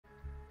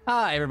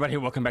Hi everybody,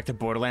 welcome back to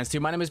Borderlands 2.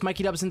 My name is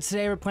Mikey Dubs, and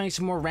today we're playing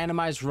some more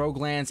randomized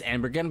Roguelands,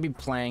 and we're going to be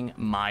playing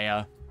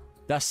Maya,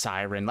 the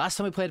Siren. Last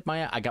time we played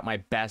Maya, I got my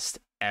best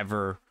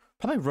ever,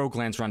 probably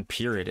Roguelands run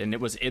period, and it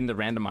was in the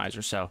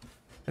randomizer, so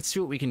let's see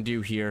what we can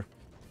do here.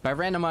 By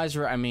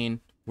randomizer, I mean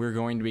we're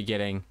going to be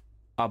getting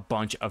a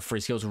bunch of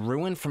free skills.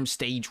 Ruin from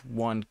stage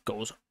 1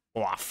 goes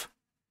off.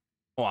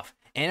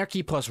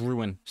 Anarchy plus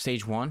Ruin,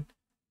 stage 1.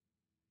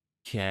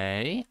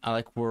 Okay, I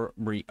like where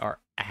we are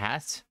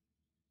at.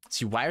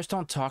 See, Wires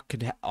Don't Talk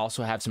could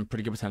also have some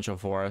pretty good potential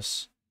for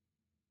us.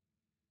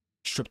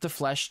 Strip the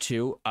Flesh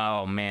too.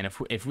 Oh man,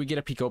 if we get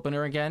a peak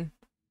opener again,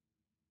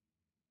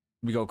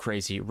 we go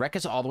crazy. Wreck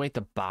is all the way at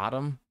the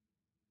bottom.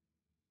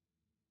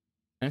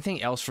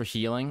 Anything else for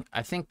healing?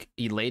 I think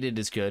Elated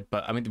is good,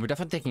 but I mean, we're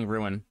definitely taking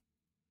Ruin.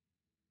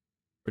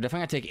 We're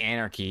definitely gonna take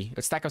Anarchy.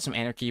 Let's stack up some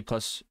Anarchy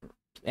plus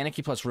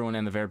Ruin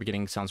in the very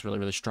beginning. Sounds really,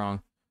 really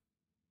strong.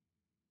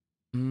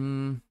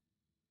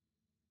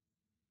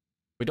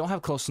 We don't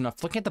have close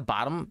enough. Looking at the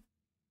bottom.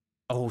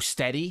 Oh,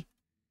 Steady.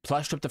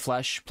 Plus Strip the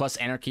Flesh. Plus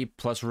Anarchy.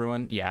 Plus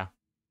Ruin. Yeah.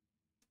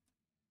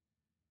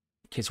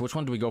 Okay, so which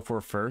one do we go for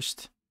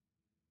first?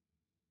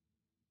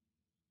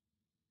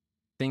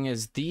 Thing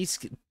is, these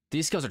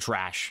skills are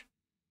trash.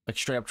 Like,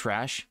 straight up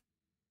trash.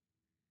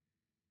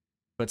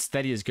 But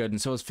Steady is good,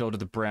 and so is Filled to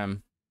the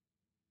Brim.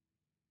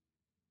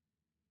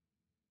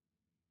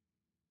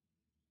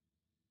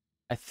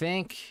 I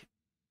think...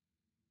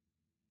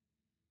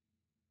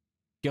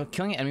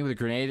 killing an enemy with a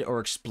grenade or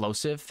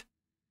explosive.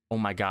 Oh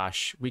my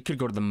gosh. We could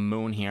go to the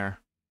moon here.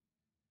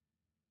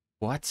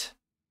 What?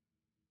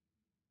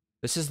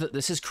 This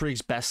is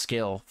Krieg's best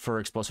skill for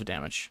explosive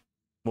damage.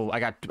 Well, I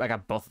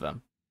got both of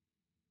them.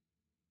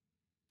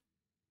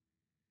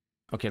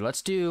 Okay,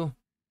 let's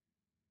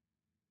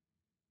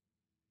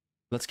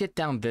get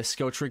down this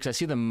skill tree because I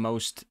see the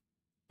most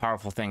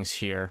powerful things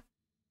here.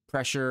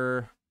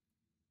 Pressure,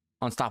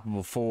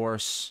 Unstoppable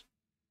Force.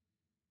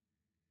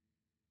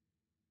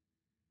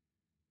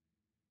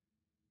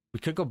 We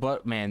could go,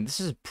 but man,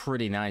 this is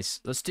pretty nice.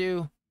 Let's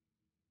do...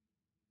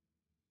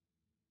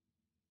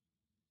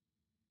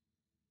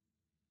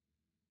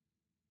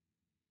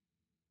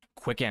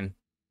 Quicken.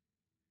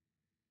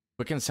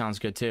 Quicken sounds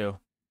good too.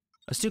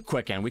 Let's do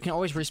Quicken. We can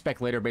always respec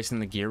later based on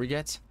the gear we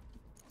get.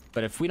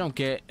 But if we don't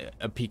get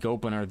a peak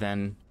opener,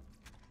 then...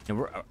 You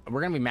know, we're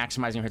going to be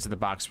maximizing hits at the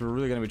box. We're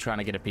really going to be trying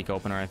to get a peak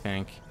opener, I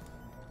think.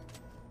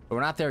 But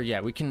we're not there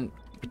yet. We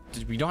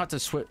don't have to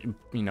switch,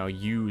 you know,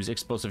 use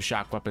explosive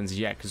shock weapons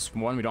yet, because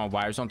one, we don't have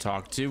Wires Don't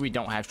Talk. Two, we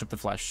don't have Strip the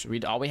Flesh.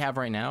 All we have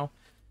right now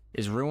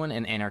is Ruin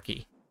and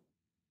Anarchy.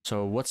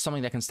 So what's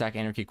something that can stack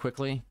Anarchy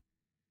quickly?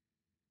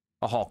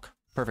 A Hulk.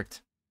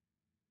 Perfect.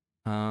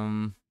 Get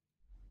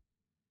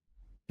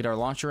our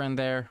launcher in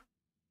there.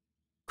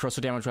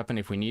 Corrosive damage weapon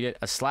if we need it.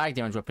 A slag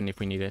damage weapon if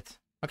we need it.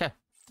 Okay.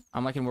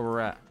 I'm liking where we're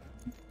at.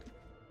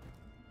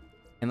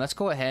 And let's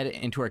go ahead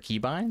into our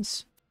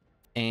keybinds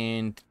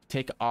and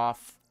take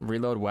off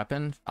reload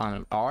weapon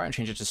on R and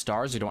change it to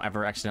stars so you don't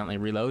ever accidentally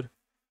reload.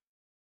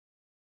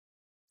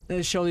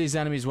 Let's show these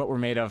enemies what we're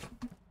made of.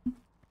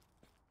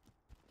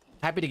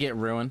 Happy to get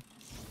Ruin.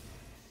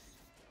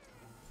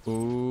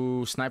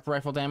 Ooh, sniper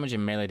rifle damage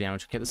and melee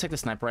damage. Okay, let's take the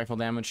sniper rifle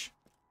damage.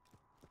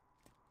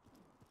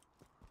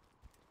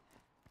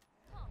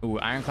 Ooh,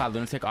 Ironclad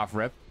Lunatic off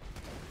rip.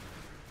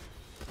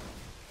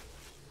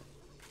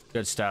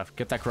 Good stuff.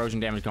 Get that corrosion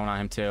damage going on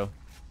him too.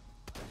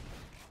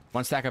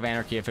 One stack of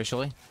Anarchy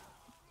officially.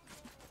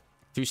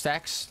 2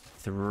 stacks,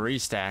 3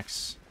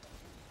 stacks.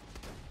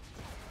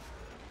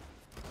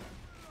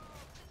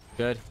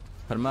 Good.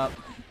 Put him up.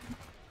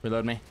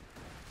 Reload me.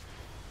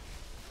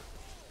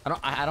 I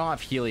don't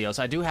have Helios.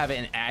 I do have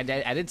it, and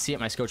I did see it in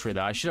my skill tree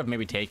though. I should have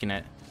maybe taken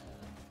it,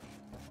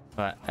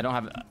 but I don't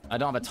have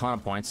a ton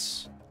of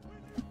points.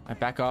 I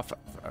back off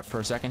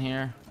for a second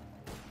here.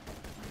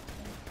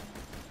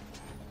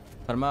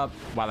 Put him up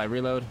while I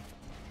reload.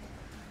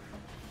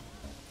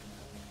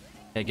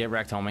 Hey, get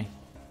wrecked, homie.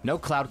 No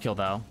cloud kill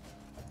though.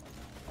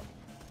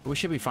 We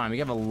should be fine. We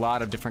have a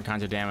lot of different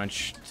kinds of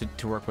damage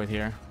to work with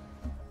here.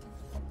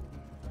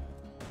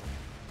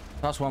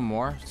 Toss one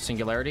more.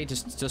 Singularity,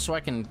 just so I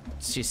can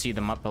CC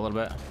them up a little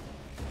bit.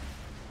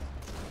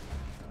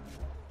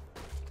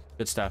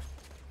 Good stuff.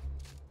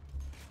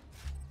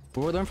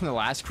 What we learned from the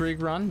last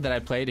Krieg run that I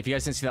played, if you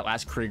guys didn't see that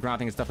last Krieg run, I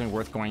think it's definitely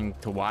worth going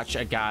to watch.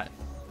 I got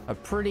a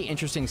pretty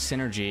interesting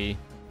synergy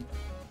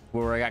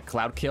where I got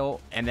cloud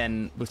kill and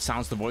then with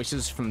sounds the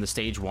voices from the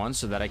stage 1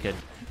 so that I could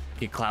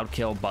get cloud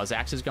kill buzz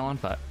axes going.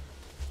 But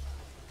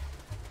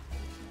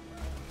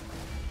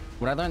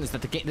what I learned is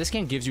that this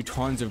game gives you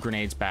tons of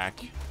grenades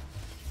back.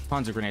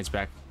 Tons of grenades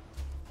back.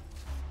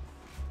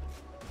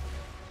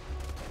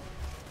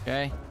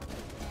 Okay.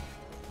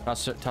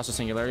 Toss a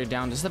singularity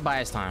down. This is the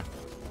bias time.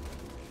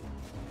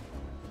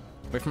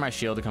 Wait for my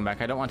shield to come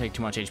back. I don't want to take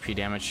too much HP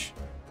damage.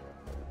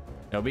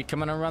 They'll be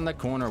coming around the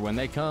corner when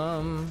they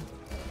come.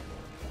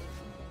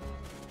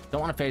 Don't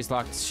want to phase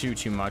lock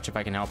too much if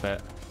I can help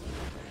it.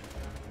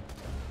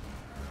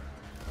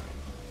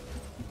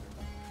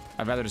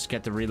 I'd rather just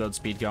get the reload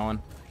speed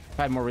going. If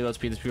I had more reload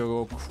speed, this would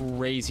go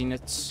crazy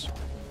nuts.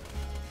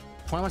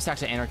 21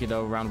 stacks of anarchy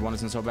though, round 1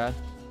 isn't so bad.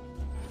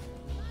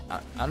 I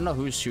don't know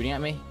who's shooting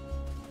at me.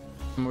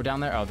 When we're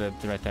down there? Oh, they're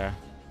right there.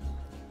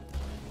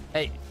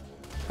 Hey,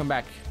 come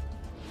back.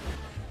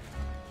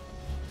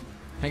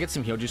 Can I get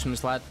some heal juice from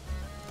this lad?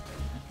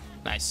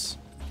 Nice.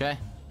 Okay.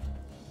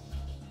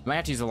 Might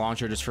have to use the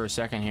launcher just for a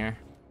second here.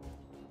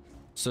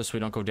 So we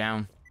don't go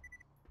down.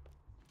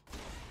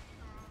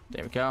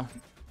 There we go.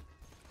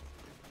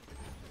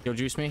 Heal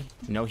juice me?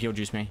 No heal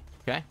juice me.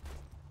 Okay.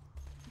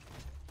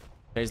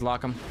 Phase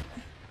lock him.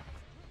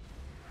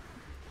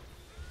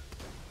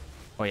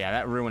 Oh yeah,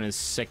 that ruin is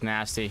sick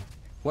nasty.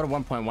 What a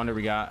 1.1 wonder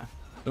we got.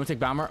 Don't take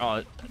bomber.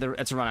 Oh,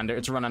 it's a run under.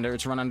 It's a run under.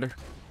 It's a run under.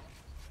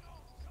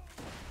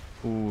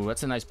 Ooh,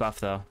 that's a nice buff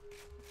though.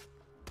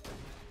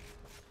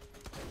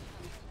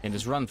 And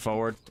just run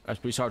forward.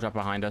 We saw it drop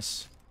behind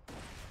us.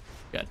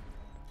 Good.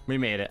 We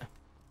made it.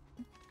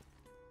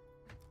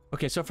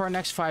 Okay, so for our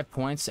next 5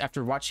 points,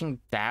 after watching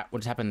that,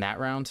 what has happened that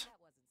round,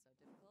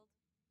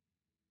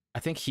 I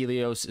think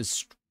Helios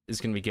is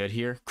going to be good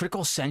here. Critical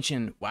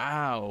Ascension.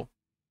 Wow.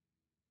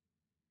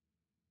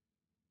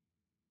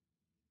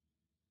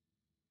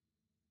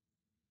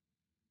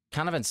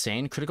 Kind of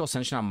insane. Critical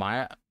Ascension on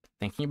Maya,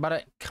 thinking about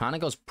it, kind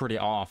of goes pretty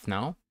off,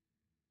 no?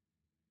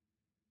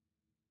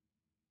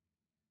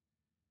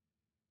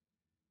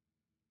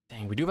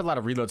 Dang, we do have a lot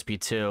of reload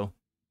speed, too.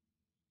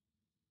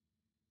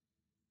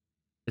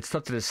 It's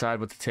tough to decide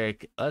what to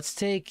take. Let's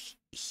take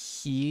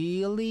Helios.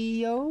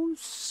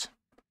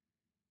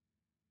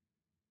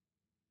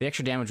 The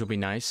extra damage will be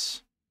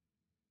nice.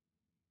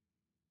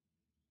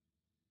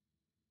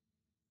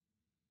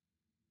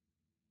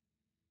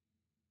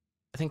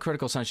 I think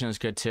Critical Ascension is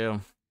good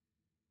too.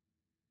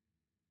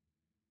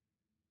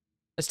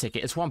 Let's take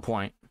it. It's 1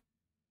 point.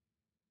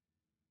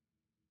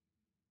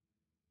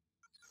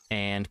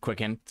 And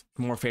Quicken.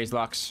 More phase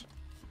locks.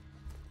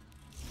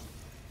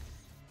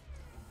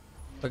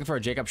 Looking for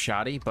a Jacob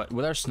Shoddy, but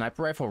with our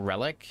sniper rifle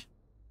relic,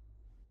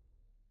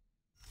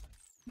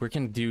 we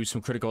can do some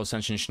Critical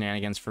Ascension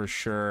shenanigans for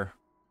sure.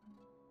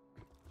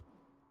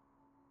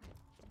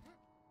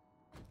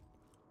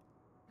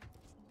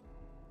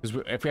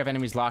 Because if we have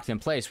enemies locked in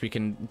place, we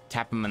can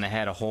tap them in the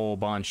head a whole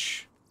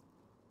bunch.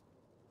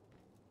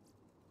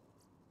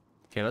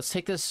 Okay, let's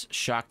take this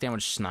shock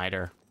damage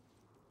Snyder.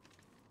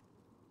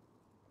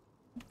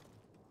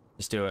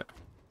 Let's do it.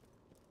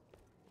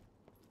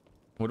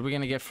 What are we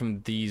gonna get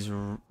from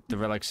the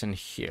relics in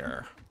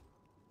here?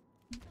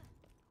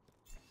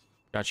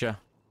 Gotcha.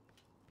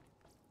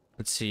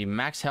 Let's see,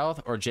 max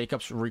health or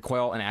Jacob's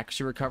recoil and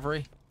accuracy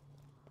recovery.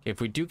 Okay, if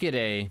we do get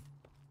a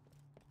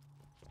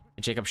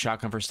Jacob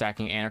shotgun for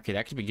stacking anarchy,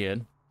 that could be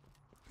good.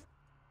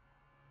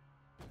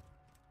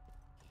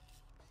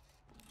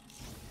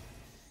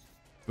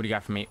 What do you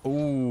got for me?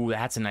 Ooh,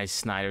 that's a nice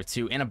Snyder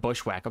too, and a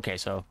bushwhack. Okay,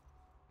 so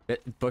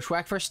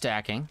bushwhack for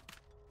stacking,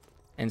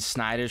 and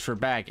Snyders for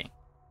bagging.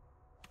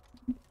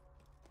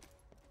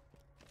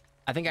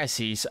 I think I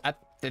see. So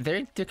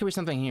there could be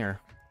something here.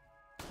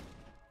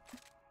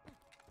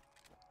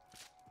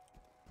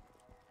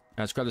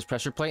 Now let's grab this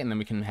pressure plate, and then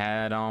we can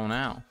head on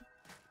out.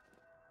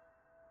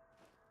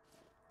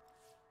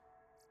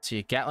 See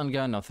a Gatling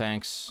gun? No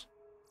thanks.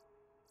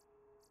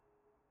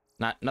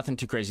 Nothing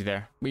too crazy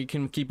there. We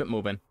can keep it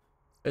moving.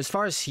 As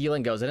far as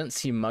healing goes, I didn't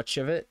see much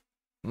of it,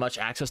 much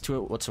access to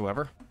it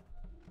whatsoever.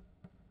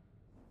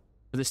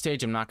 For this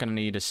stage, I'm not gonna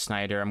need a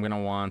Snyder. I'm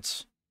gonna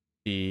want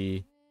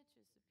the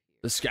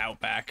scout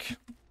back,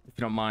 if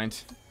you don't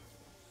mind.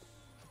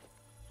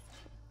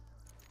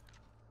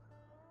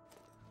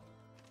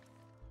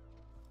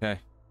 Okay.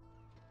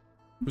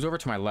 Who's over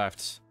to my left?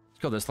 Let's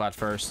kill this lad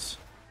first.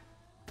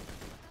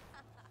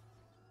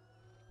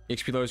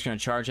 XP loader's gonna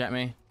charge at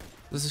me.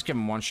 Let's just give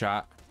him one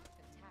shot.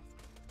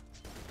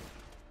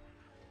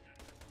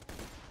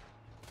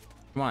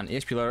 Come on,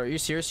 EXP loader, are you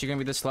serious? You're gonna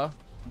be this slow?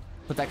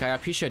 Put that guy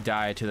up. He should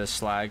die to this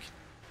slag.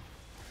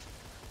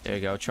 There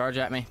you go. Charge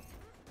at me.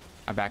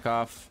 I back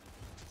off.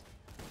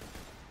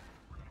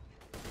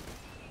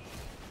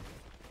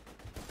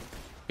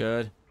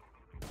 Good.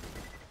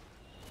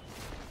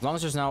 As long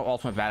as there's no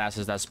ultimate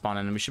badasses that spawn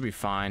in, we should be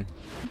fine.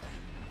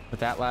 Put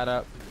that lad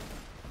up.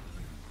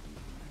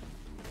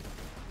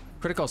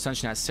 Critical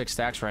Ascension has 6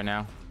 stacks right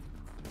now.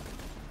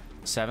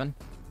 7.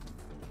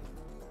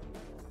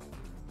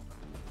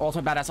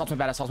 Ultimate badass,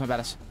 ultimate badass, ultimate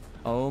badass.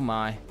 Oh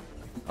my.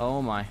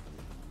 Oh my.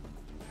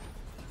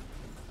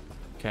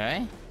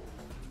 Okay.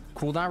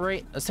 Cooldown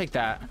rate? Let's take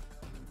that.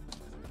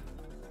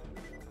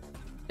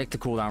 Take the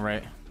cooldown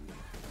rate.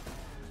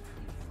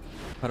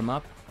 Put him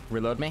up.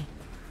 Reload me.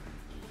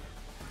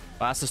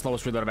 Well, that's the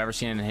slowest reload I've ever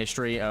seen in the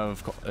history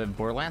of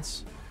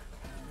Borderlands.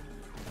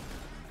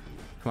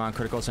 Come on,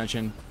 Critical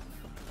Ascension.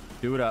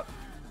 Do it up.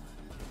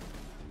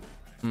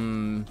 Put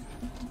him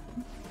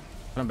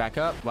back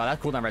up. Wow,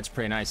 that cooldown rate's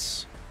pretty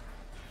nice.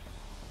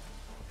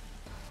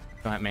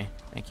 Don't hit me.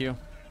 Thank you.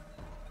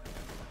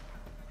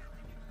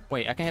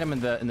 Wait, I can hit him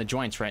in the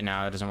joints right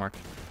now. That doesn't work.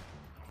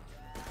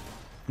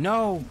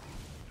 No!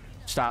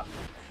 Stop.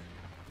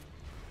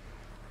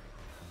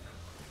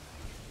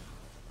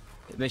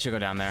 They should go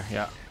down there.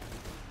 Yeah.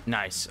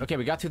 Nice. Okay,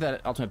 we got through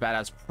that ultimate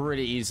badass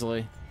pretty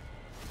easily.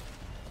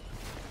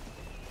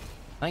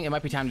 I think it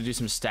might be time to do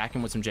some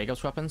stacking with some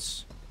Jacob's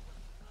weapons.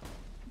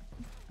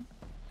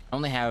 I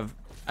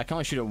can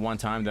only shoot it one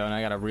time though, and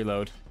I gotta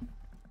reload.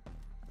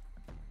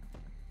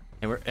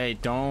 Hey,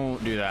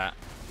 don't do that.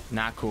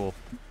 Not cool.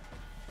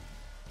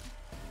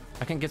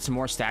 I can get some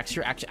more stacks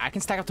here. Actually, I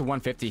can stack up to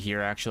 150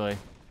 here, actually.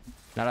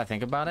 Now that I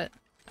think about it.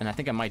 And I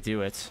think I might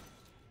do it.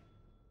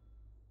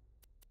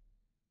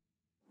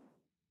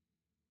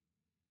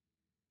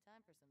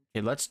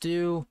 Okay, let's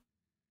do...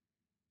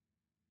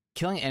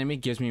 Killing enemy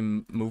gives me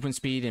movement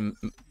speed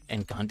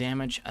and gun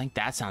damage. I think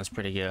that sounds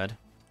pretty good.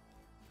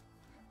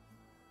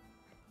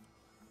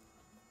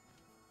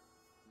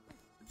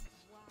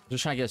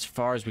 Just trying to get as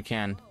far as we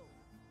can.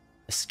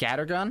 A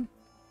scatter gun?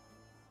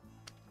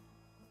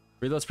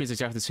 Reload speed is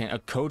exactly the same. A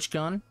coach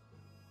gun?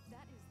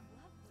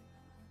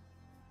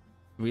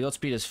 Reload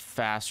speed is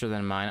faster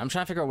than mine. I'm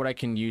trying to figure out what I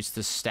can use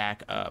to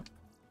stack up.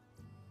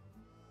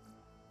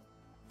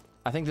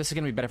 I think this is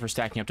gonna be better for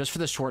stacking up, just for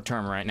the short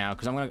term right now,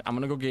 because I'm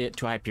gonna go get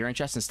to a Hyperion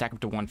chest and stack up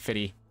to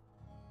 150. I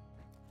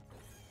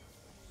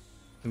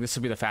think this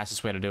will be the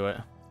fastest way to do it.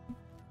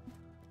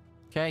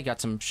 Okay, got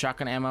some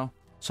shotgun ammo.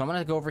 So I'm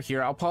gonna go over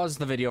here. I'll pause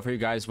the video for you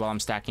guys while I'm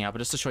stacking up, but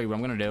just to show you what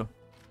I'm gonna do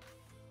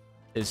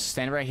is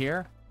stand right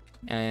here,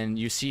 and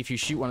you see if you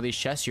shoot one of these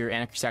chests, your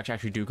anarchy stacks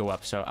actually do go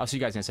up. So I'll see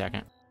you guys in a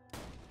second.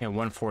 Okay,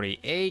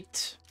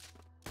 148,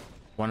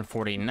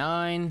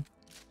 149.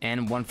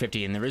 And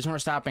 150. And the reason we're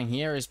stopping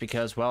here is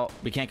because, well,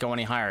 we can't go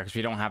any higher because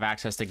we don't have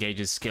access to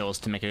Gage's skills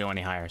to make it go any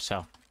higher.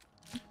 So,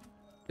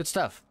 good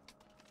stuff.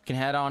 Can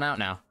head on out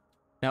now.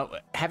 Now,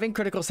 having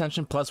critical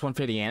ascension plus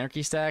 150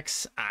 anarchy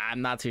stacks,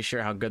 I'm not too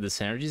sure how good the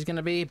synergy is going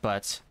to be,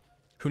 but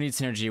who needs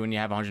synergy when you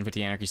have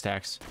 150 anarchy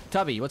stacks?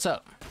 Tubby, what's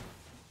up?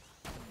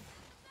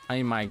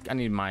 I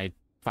need my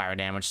fire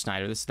damage,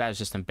 Snyder. That is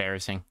just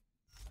embarrassing.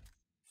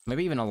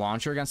 Maybe even a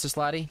launcher against this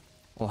laddie.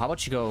 Well, how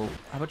about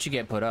you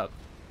get put up?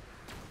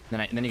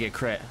 Then you get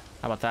crit.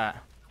 How about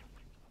that?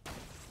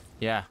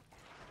 Yeah.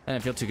 That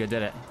didn't feel too good,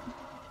 did it?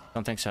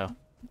 Don't think so.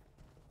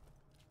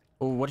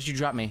 Oh, what did you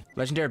drop me?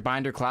 Legendary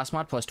Binder class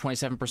mod plus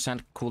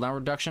 27% cooldown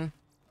reduction.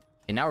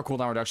 Okay, now our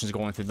cooldown reduction is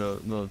going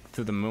through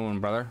the moon,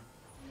 brother.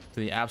 To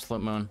the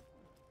absolute moon.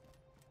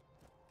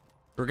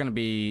 We're gonna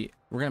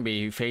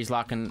be phase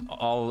locking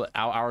all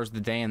hours of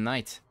the day and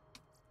night.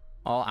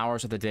 All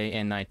hours of the day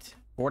and night.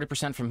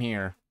 40% from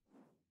here.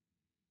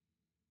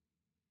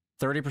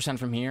 30%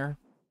 from here.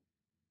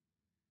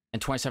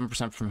 And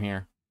 27% from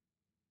here.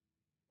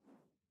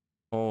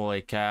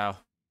 Holy cow.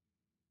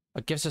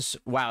 It gives us...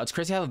 Wow, it's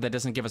crazy how that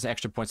doesn't give us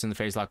extra points in the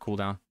phase lock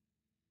cooldown.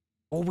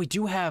 Oh, we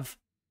do have...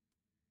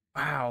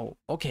 Wow.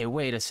 Okay,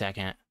 wait a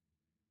second.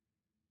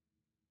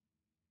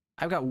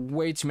 I've got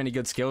way too many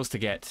good skills to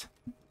get.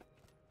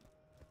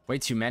 Way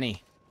too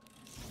many.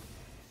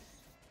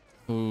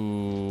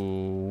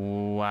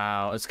 Ooh,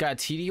 wow. It's got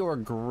TD or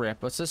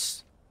grip. Let's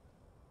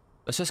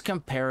just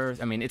compare...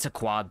 I mean, it's a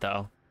quad,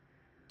 though.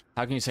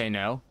 How can you say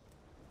no?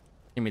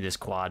 Give me this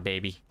quad,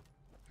 baby.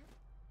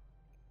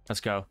 Let's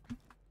go.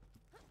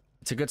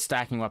 It's a good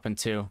stacking weapon,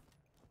 too.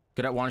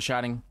 Good at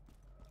one-shotting.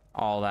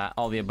 All that.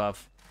 All the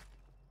above.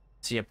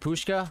 So, yeah,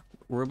 Pushka.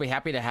 We'll be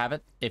happy to have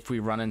it if we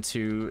run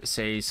into,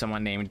 say,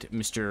 someone named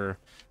Mr.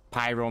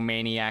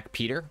 Pyromaniac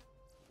Peter.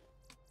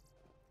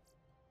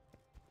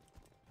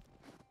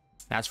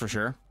 That's for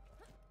sure.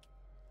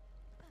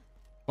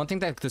 One thing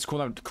that this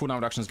cooldown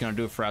reduction is going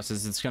to do for us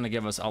is it's going to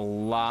give us a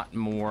lot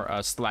more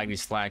slaggy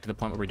slag to the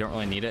point where we don't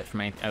really need it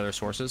from any other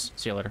sources.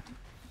 See you later.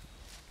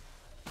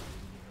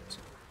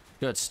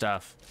 Good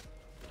stuff.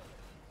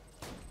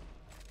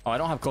 Oh, I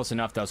don't have close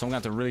enough, though, so I'm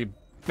going to have to really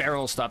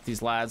barrel stuff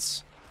these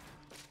lads.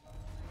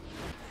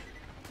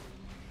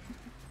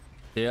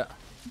 Yeah.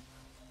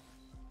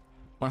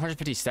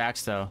 150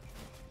 stacks, though.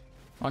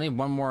 I'll need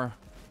one more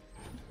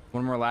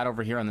lad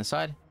over here on this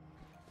side.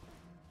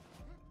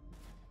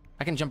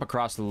 I can jump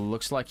across, it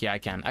looks like. Yeah, I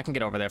can. I can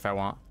get over there if I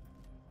want.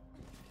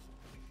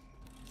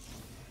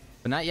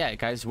 But not yet,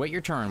 guys. Wait your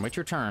turn. Wait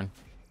your turn.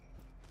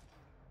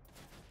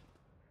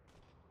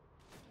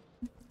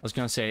 I was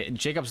gonna say,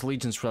 Jacob's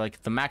Legion's for,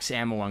 like, the max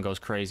ammo one goes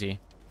crazy.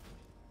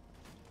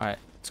 Alright,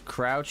 let's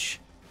crouch.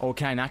 Oh,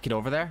 can I not get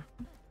over there?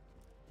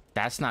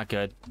 That's not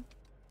good.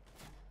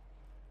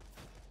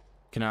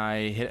 Can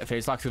I hit a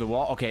phase lock through the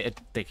wall? Okay,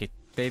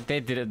 they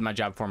did my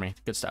job for me.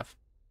 Good stuff.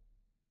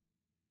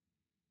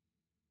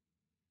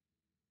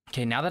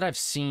 Okay, now that I've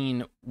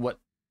seen what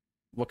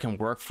can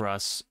work for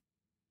us,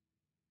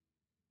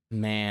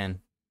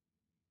 man,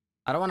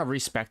 I don't want to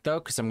respec though,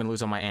 because I'm gonna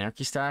lose all my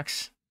anarchy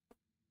stacks.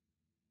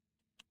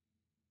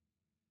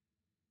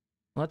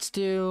 Let's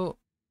do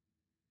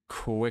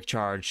quick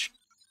charge.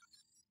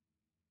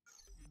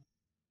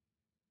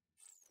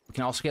 We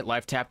can also get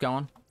life tap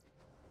going.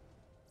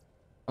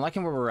 I'm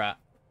liking where we're at.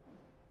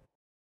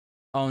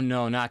 Oh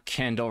no, not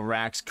Kendall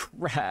Rax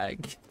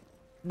Crag.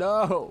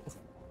 No.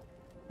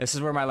 This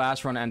is where my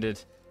last run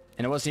ended.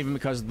 And it wasn't even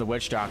because of the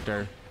witch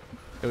doctor.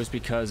 It was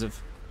because of...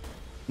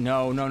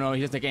 No, no, no.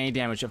 He doesn't take any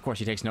damage. Of course,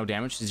 he takes no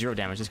damage. 0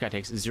 damage. This guy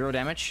takes 0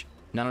 damage.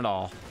 None at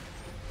all.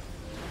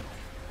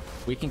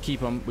 We can keep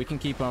him. We can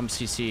keep him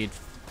CC'd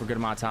for a good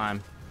amount of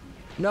time.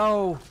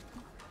 No!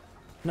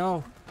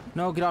 No.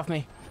 No, get off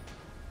me.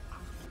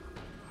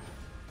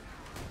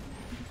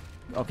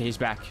 Okay, he's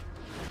back.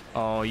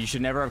 Oh, you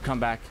should never have come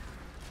back.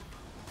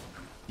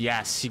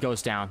 Yes, he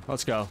goes down.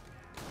 Let's go.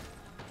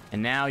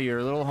 And now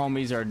your little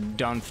homies are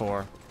done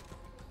for.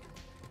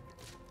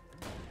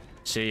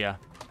 See ya.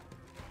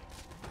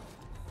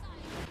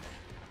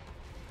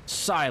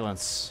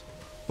 Silence.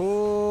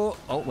 Oh,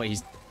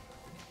 wait,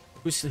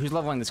 who's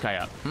leveling this guy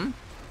up?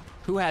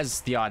 Who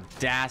has the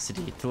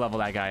audacity to level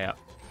that guy up?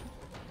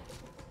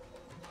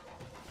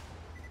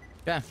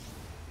 Yeah.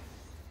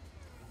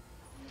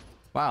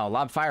 Wow,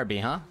 lob fire bee,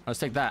 huh? Let's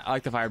take that. I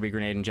like the fire bee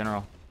grenade in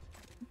general.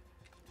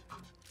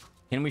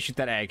 Can we shoot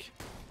that egg?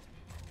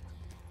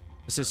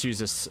 Let's just use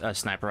this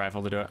sniper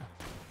rifle to do it.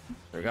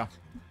 There we go.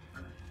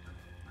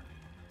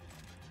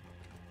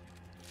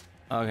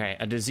 Okay,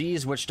 a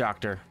disease witch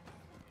doctor.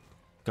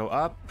 Go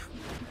up.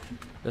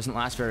 Doesn't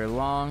last very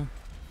long.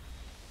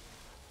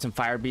 Some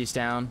fire beasts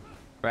down.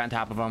 Right on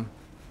top of him.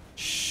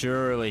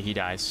 Surely he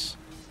dies.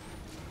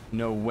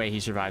 No way he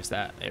survives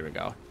that. There we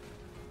go.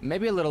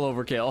 Maybe a little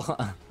overkill.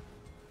 But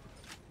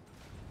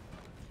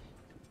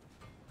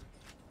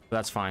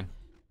that's fine.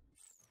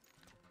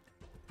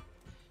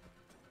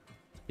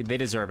 They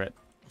deserve it.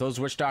 Those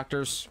witch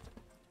doctors,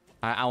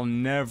 I'll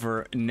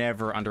never,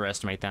 never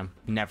underestimate them.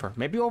 Never.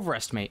 Maybe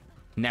overestimate.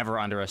 Never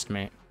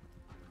underestimate.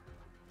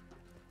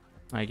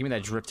 Alright, give me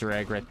that drifter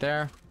egg right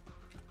there.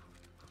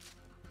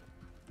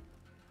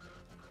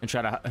 And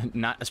try to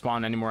not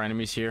spawn any more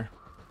enemies here.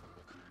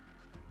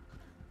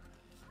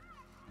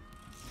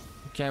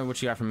 Okay,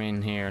 what you got for me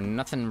in here?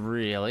 Nothing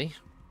really.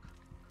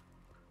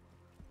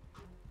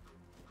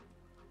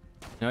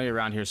 No, you're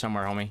around here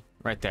somewhere, homie.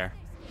 Right there.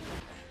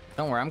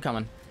 Don't worry, I'm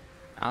coming.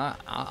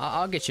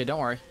 I'll get you, don't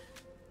worry.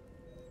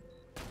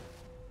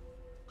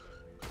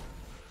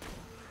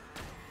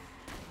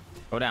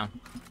 Go down.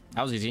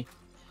 That was easy.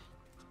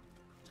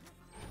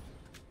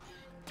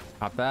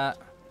 Pop that.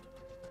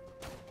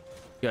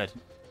 Good.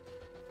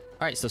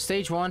 Alright, so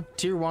stage 1,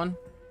 tier 1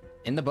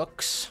 in the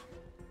books.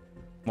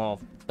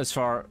 Well, as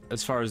far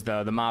as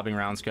the mobbing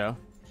rounds go.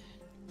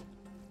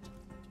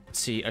 Let's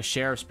see, a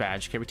sheriff's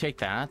badge. Okay, we take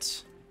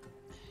that.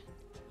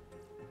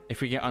 If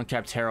we get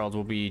uncapped herald,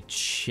 we'll be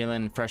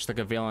chilling fresh like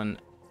a villain.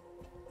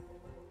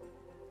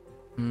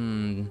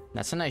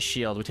 That's a nice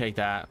shield. We take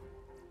that.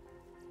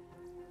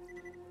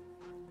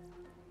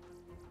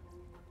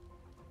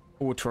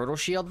 Oh, a turtle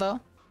shield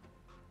though?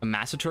 A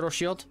massive turtle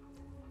shield?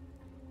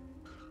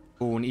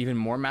 Oh, an even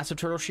more massive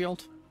turtle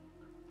shield?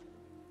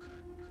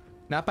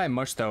 Not by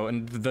much though,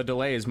 and the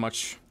delay is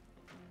much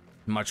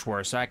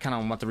worse. I kind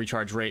of want the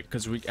recharge rate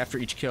because after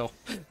each kill,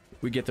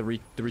 we get the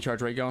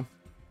recharge rate going.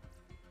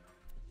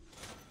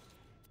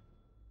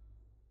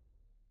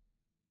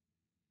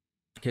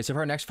 Okay, so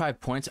for our next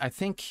 5 points, I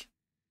think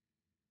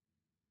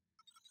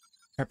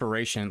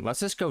preparation. Let's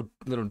just go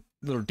little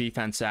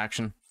defense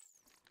action.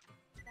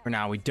 For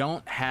now, we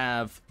don't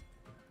have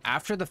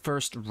after the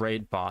first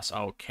raid boss.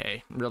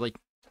 Okay, really,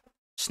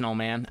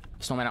 snowman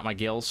out my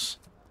gills.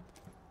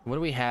 What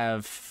do we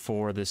have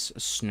for this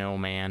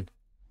snowman?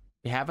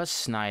 We have a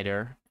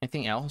Snyder.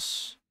 Anything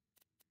else?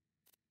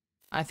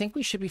 I think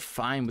we should be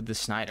fine with the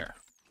Snyder.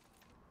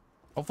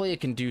 Hopefully,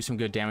 it can do some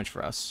good damage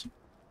for us.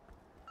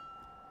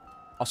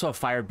 Also have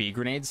fire bee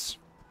grenades.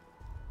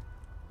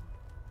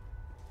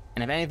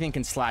 And if anything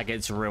can slag it,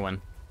 it's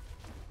ruin.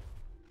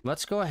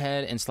 Let's go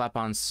ahead and slap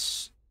on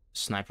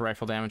sniper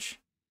rifle damage.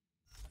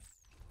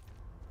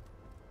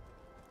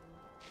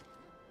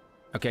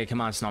 Okay,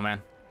 come on,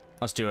 snowman.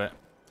 Let's do it.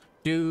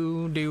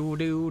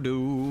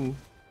 Do.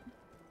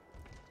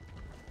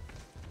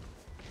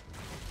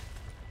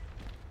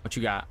 What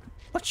you got?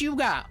 What you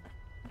got?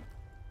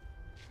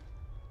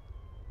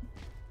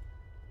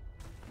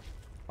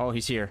 Oh,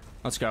 he's here.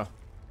 Let's go.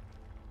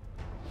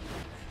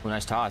 Oh,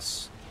 nice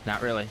toss.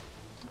 Not really.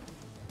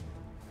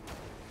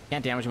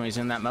 Can't damage him when he's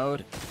in that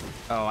mode.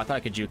 Oh, I thought I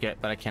could juke it,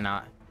 but I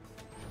cannot.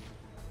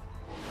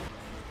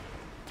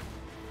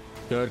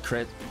 Good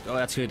crit. Oh,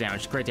 that's good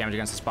damage. Great damage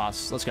against this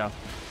boss. Let's go.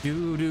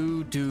 Do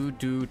do do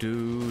do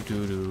do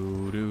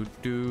do do do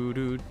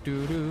do do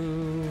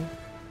do.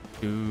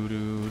 Do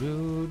do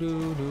do do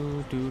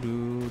do do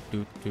do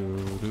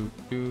do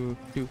do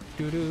do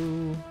do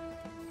do.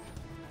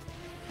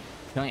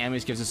 Killing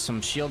enemies gives us some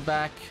shield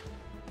back.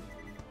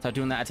 Stop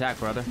doing that attack,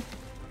 brother.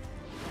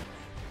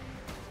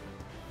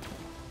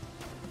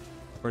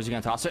 Where's he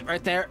gonna toss it?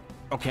 Right there.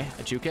 Okay,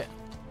 I juke it.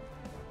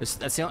 That's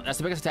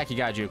the biggest attack you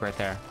gotta juke right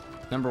there.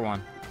 Number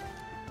 1.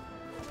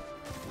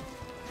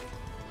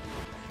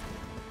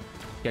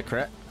 Get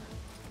crit.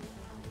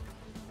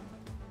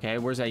 Okay,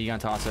 where's that? You gonna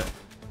toss it?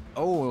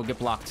 Oh, it'll get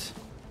blocked.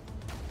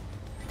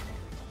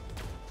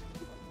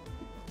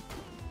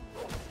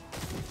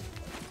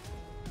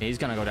 Okay, he's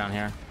gonna go down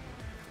here.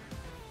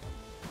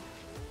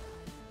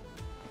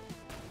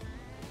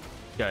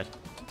 Good.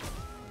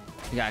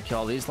 We gotta kill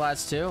all these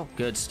lads too.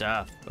 Good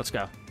stuff. Let's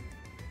go.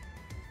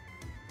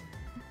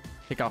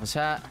 Take off his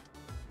hat.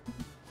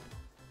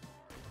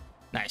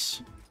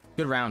 Nice.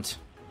 Good round.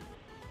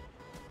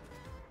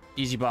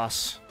 Easy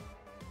boss.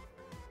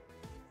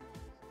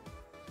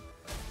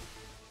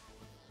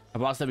 A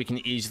boss that we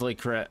can easily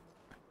crit.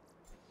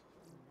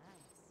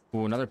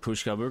 Ooh, another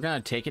Pushka. We're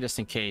gonna take it just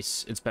in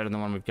case it's better than the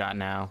one we've got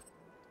now.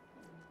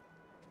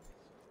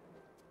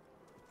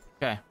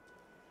 Okay.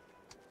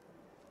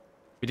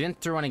 We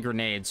didn't throw any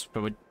grenades,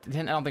 but we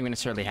didn't. I don't think we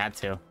necessarily had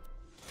to.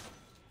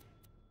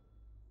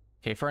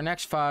 Okay, for our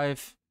next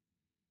 5.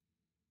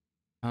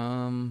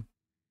 I'm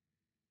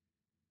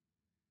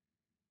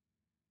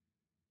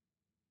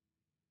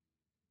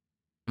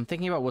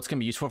thinking about what's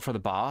gonna be useful for the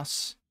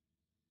boss,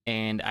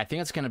 and I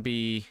think it's gonna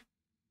be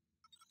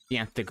the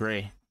Nth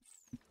Degree.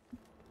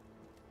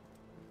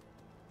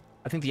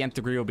 I think the Nth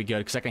Degree will be good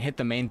because I can hit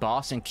the main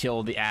boss and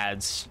kill the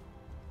ads.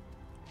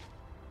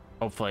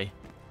 Hopefully.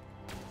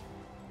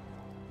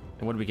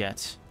 And what do we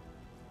get?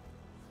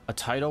 A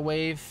tidal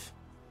wave.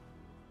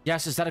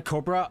 Yes, is that a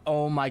Cobra?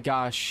 Oh my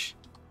gosh.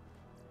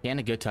 And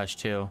a good touch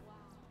too.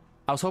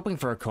 I was hoping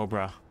for a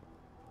Cobra.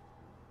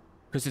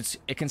 Because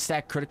it can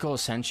stack critical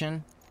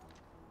ascension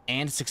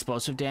and it's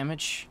explosive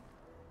damage.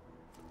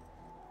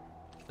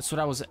 This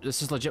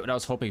is legit what I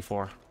was hoping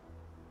for.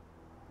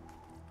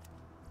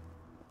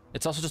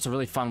 It's also just a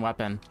really fun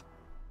weapon.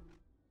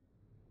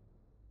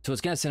 So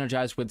it's going to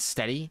synergize with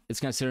Steady. It's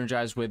going to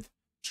synergize with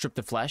Strip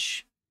the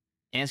Flesh.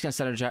 And it's going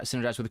to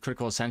synergize with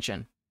Critical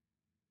Ascension.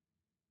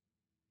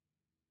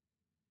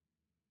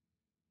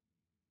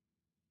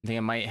 I think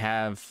it might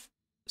have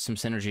some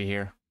synergy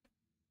here.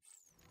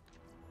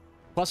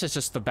 Plus, it's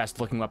just the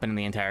best looking weapon in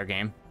the entire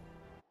game.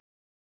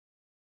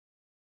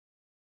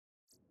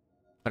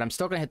 But I'm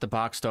still going to hit the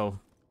box, though,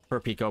 for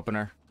a peak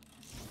opener.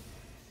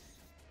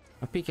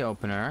 A peak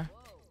opener.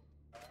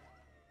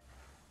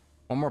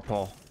 One more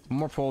pull.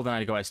 One more pull, then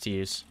I go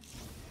STUs.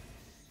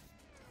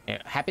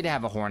 Yeah, happy to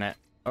have a Hornet.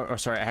 Or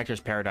sorry, a Hector's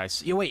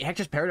Paradise. Yo, wait,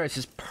 Hector's Paradise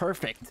is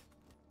perfect.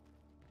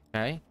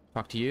 Okay,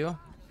 talk to you.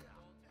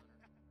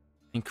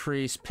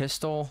 Increase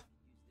pistol.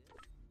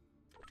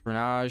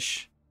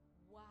 Grenage.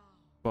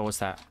 What was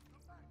that?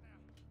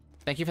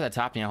 Thank you for that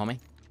top, homie.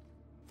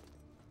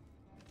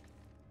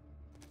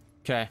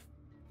 Okay.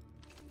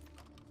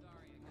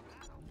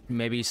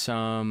 Maybe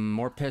some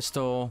more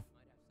pistol.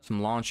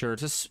 Some launcher.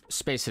 Just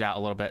space it out a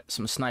little bit.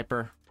 Some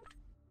sniper.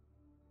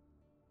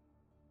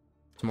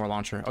 Some more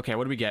launcher. Okay,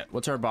 what do we get?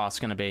 What's our boss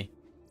gonna be?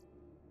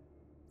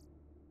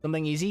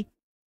 Something easy?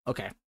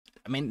 Okay.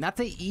 I mean, not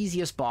the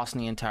easiest boss in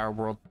the entire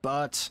world,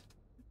 but...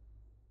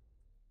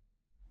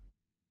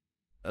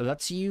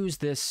 let's use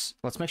this.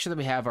 Let's make sure that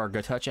we have our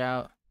good touch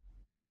out.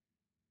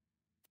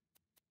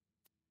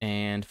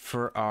 And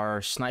for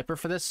our sniper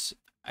for this,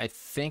 I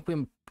think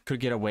we could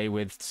get away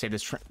with, say,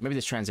 this. Maybe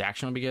this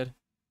transaction would be good.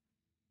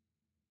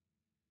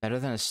 Better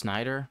than a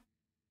Snyder.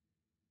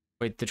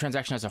 Wait, the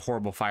transaction has a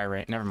horrible fire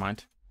rate. Never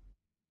mind.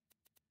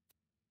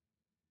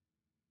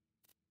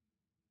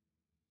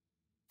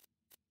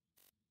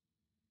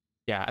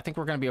 Yeah, I think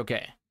we're gonna be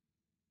okay.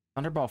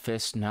 Thunderball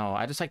Fist. No,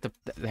 I just like the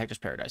Hector's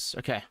Paradise.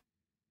 Okay.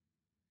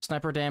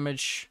 Sniper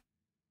damage.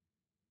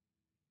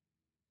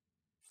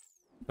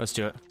 Let's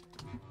do it.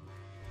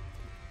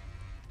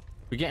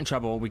 We get in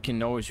trouble, we can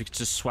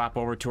just swap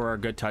over to our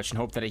good touch and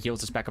hope that it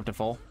heals us back up to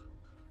full.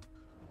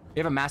 We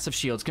have a massive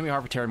shield. It's gonna be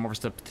hard for Terramorphous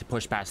to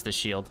push past this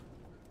shield.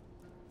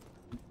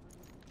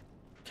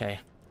 Okay.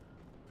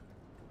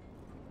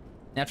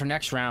 After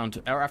next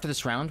round, or after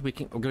this round, we're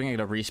gonna get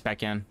a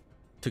respec in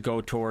to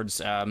go towards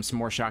some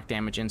more shock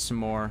damage and some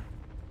more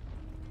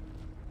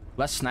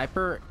less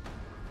sniper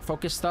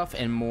focus stuff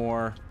and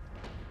more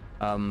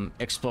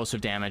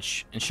explosive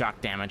damage and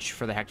shock damage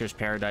for the Hector's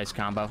Paradise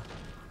combo.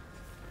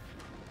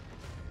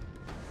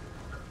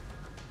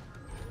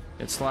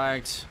 Get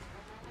slagged.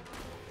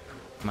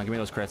 Come on, give me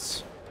those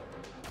crits.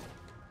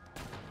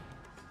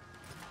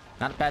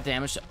 Not bad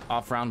damage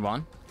off round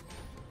 1.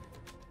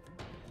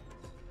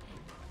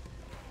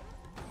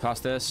 Toss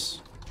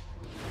this.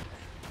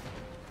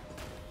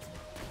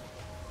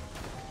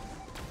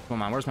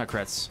 Come on, where's my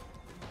crits?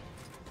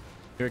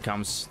 Here it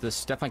comes.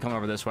 This definitely coming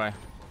over this way.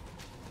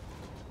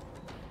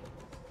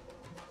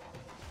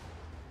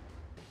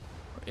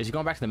 Is he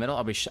going back to the middle?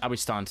 I'll be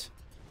stunned.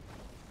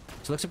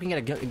 So it looks like we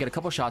can get a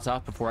couple shots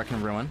off before I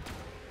can ruin.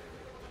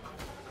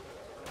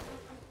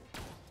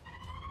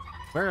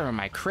 Where are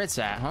my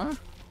crits at, huh?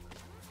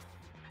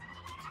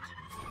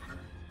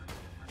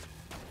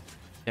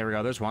 There we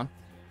go. There's one.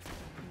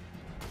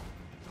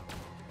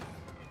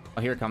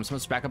 Oh, here it comes.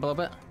 Let's back up a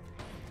little bit.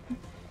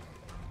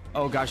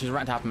 Oh gosh, he's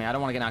right on top of me. I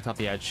don't want to get knocked off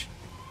the edge.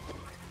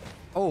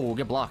 Oh, we'll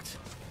get blocked.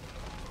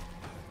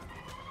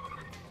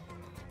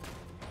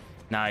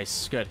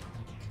 Nice. Good.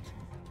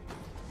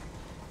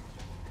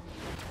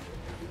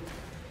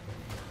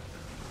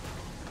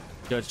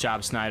 Good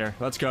job, Snyder.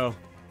 Let's go.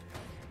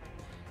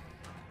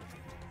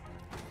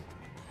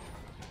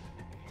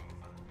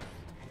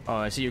 Oh,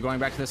 I see you going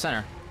back to the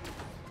center.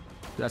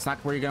 That's not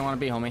where you're going to want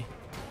to be, homie.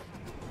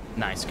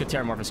 Nice. Good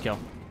Terramorphous kill.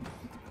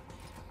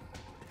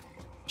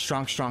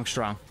 Strong, strong,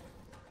 strong.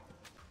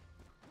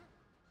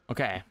 Okay.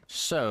 Okay,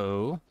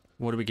 so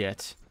what do we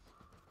get?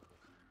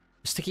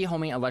 Sticky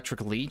homing electric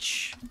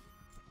leech.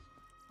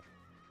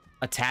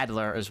 A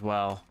taddler as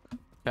well.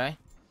 Okay.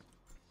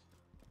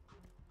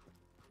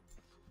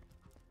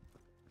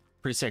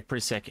 Pretty sick,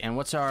 pretty sick. And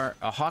what's a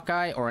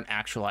Hawkeye or an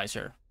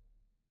actualizer?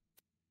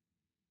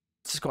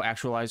 Let's just go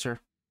actualizer.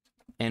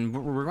 And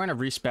we're going to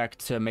respec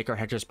to make our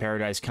Hector's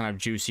Paradise kind of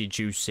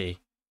juicy.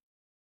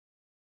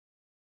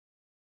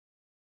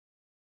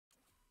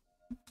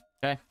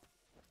 Okay.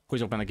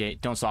 Please open the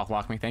gate. Don't soft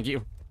lock me. Thank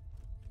you.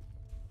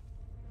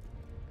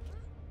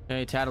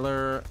 Okay,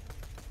 Tattler.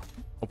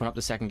 Open up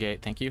the second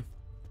gate. Thank you.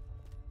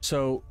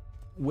 So,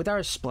 with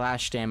our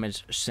splash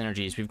damage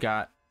synergies, we've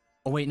got...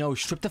 Oh, wait, no.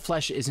 Strip the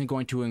Flesh isn't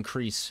going to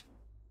increase.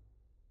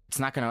 It's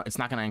not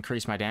gonna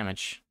increase my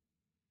damage.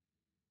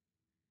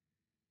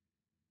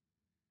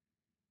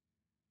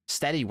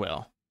 Steady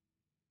will.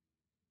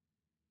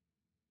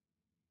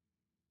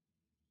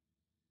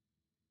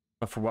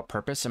 But for what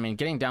purpose? I mean,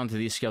 getting down to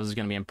these skills is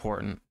going to be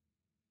important.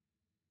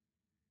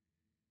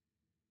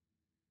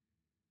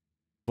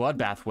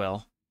 Bloodbath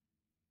will.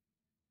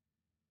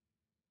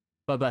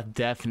 Bloodbath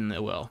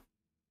definitely will.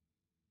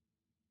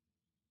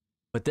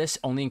 But this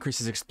only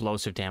increases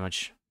explosive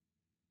damage.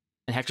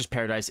 In Hector's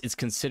Paradise, it's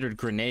considered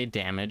grenade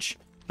damage,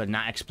 but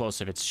not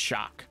explosive. It's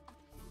shock.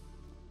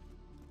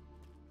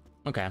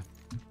 Okay.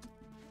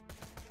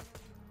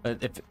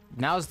 But if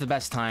now's the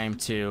best time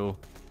to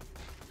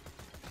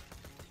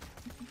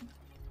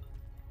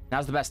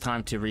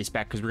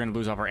respec because we're gonna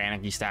lose all of our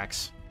anarchy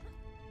stacks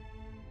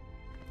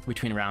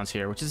between rounds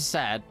here, which is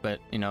sad, but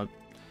you know,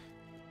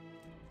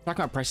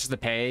 talking about prices to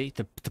pay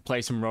to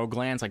play some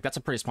Roguelands, like that's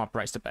a pretty small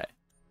price to pay.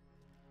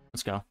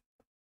 Let's go.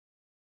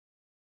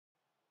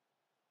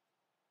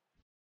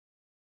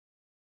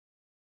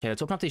 Okay,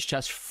 let's open up these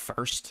chests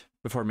first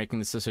before making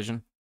this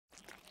decision.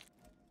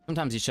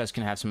 Sometimes these chests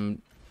can have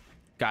some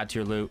god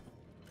tier loot.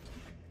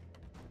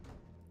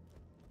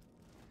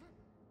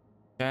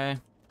 Okay.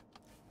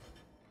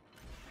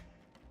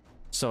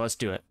 So let's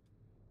do it.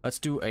 Let's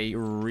do a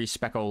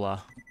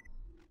respecola.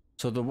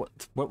 So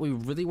what we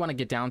really want to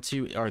get down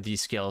to are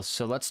these skills.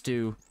 So let's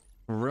do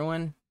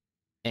Ruin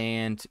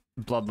and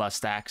Bloodlust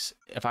stacks.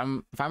 If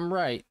I'm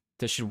right,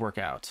 this should work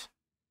out.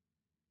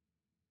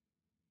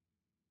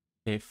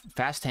 If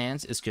Fast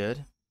Hands is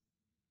good.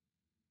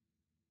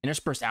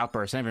 Interspersed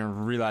Outburst. I didn't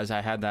even realize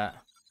I had that.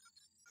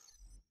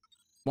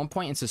 1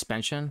 point in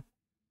suspension.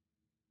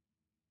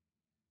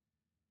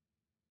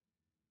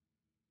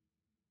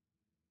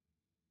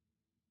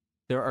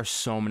 There are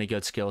so many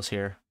good skills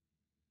here.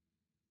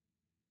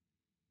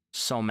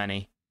 So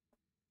many.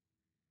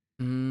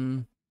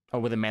 Oh,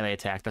 with a melee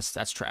attack.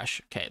 That's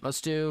trash. Okay,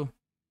 let's do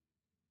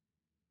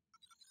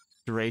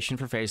duration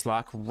for phase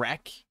lock.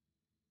 Wreck.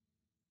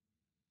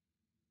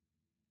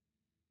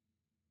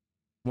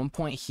 1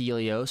 point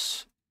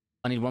Helios.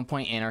 I need 1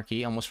 point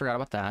Anarchy. Almost forgot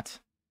about that.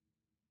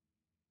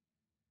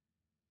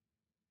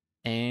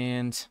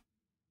 And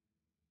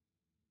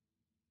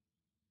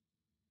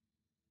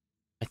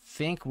I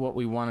think what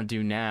we want to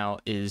do now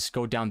is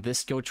go down this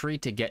skill tree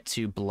to get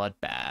to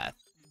Bloodbath.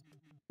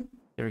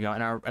 There we go.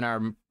 And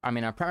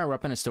our primary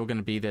weapon is still going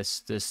to be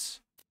this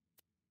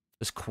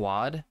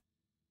quad.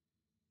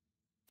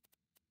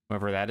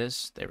 Whoever that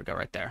is. There we go,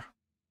 right there.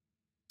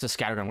 It's a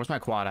scattergun. Where's my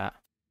quad at?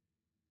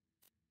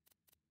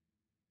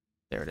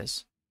 There it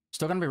is.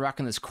 Still going to be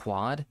rocking this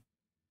quad,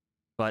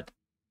 but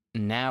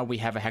now we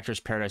have a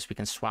Hector's Paradise we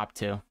can swap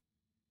to. All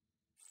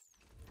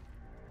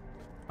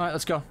right,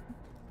 let's go.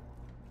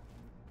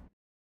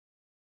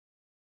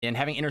 And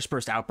having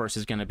interspersed outbursts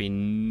is going to be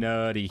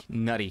nutty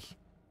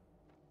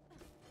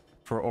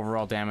for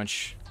overall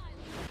damage.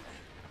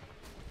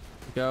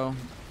 Go.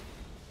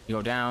 You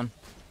go down.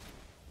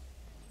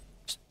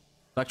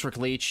 Electric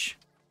Leech.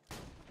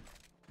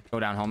 Go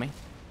down, homie.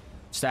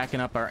 Stacking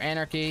up our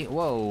Anarchy.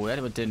 Whoa,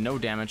 that did no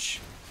damage.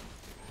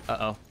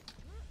 Uh-oh.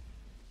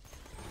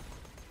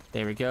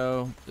 There we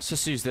go. Let's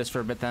just use this for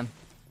a bit then.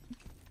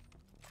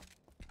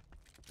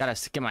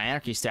 Gotta get my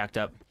Anarchy stacked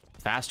up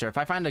faster. If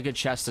I find a good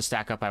chest to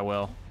stack up, I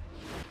will.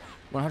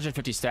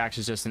 150 stacks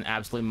is just an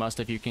absolute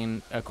must if you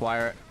can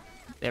acquire it.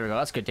 There we go.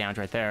 That's good damage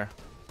right there.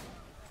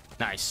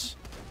 Nice.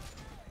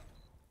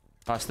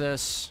 Toss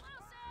this.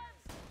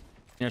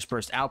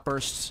 Interspersed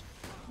outbursts.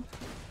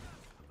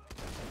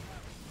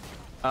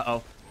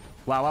 Uh-oh.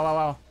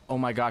 Wow. Oh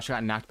my gosh, I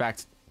got knocked back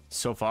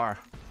so far.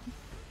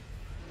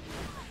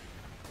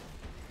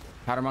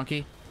 Powder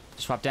Monkey.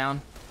 Swap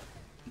down.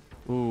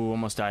 Ooh,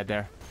 almost died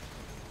there.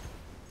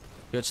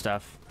 Good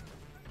stuff.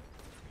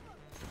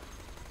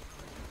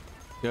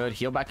 Good.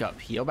 Heal back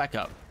up. Heal back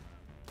up.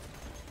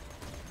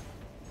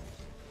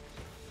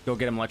 Go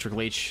get him, Electric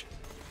Leech.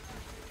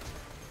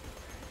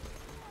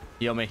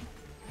 Heal me.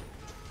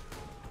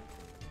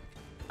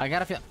 I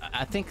gotta feel...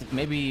 I think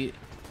maybe...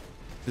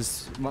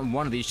 this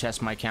one of these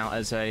chests might count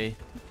as an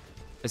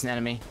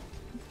enemy. Here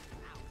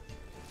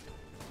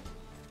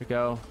we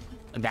go.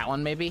 That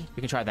one, maybe?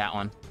 We can try that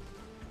one.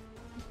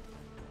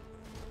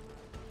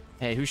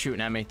 Hey, who's shooting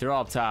at me? They're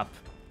all up top.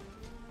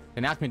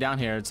 They knocked me down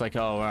here. It's like,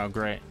 oh, wow,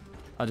 great.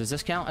 Oh, does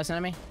this count as an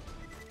enemy?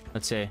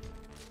 Let's see.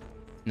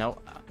 No.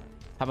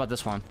 How about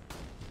this one?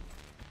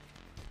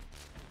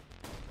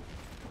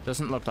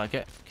 Doesn't look like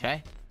it.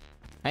 Okay.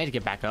 I need to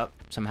get back up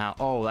somehow.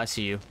 Oh, I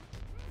see you.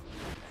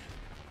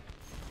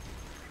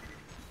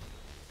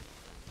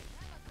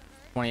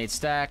 28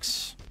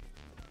 stacks.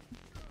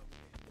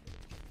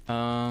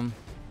 Let's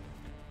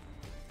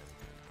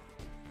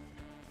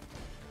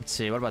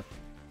see. What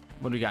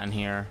do we got in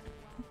here?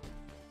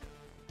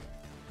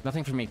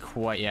 Nothing for me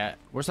quite yet.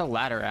 Where's the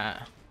ladder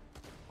at?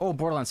 Oh,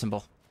 Borderlands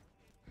symbol.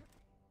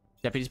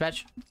 Deputy's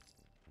badge.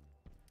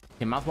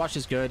 Okay, mouthwash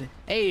is good.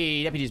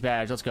 Hey, Deputy's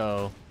badge. Let's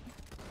go.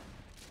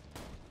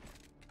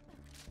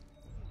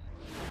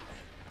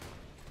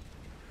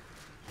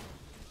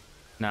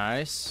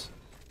 Nice.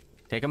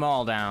 Take them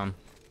all down.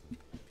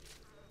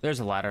 There's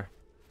a ladder.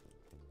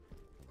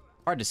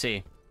 Hard to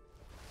see.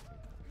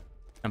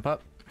 Jump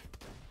up.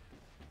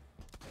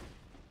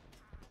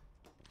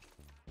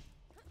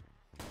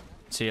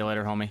 See you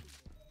later, homie.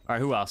 All right,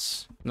 who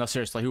else? No,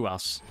 seriously, who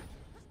else?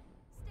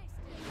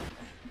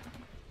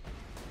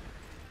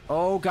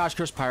 Oh gosh,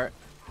 cursed pirate.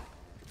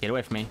 Get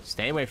away from me.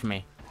 Stay away from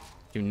me.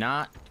 Do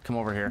not come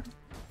over here.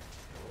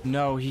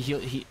 No,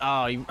 he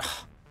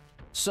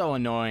so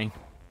annoying.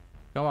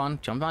 Go on,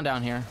 jump on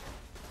down here.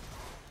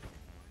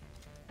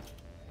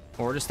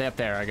 Or just stay up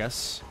there, I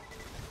guess.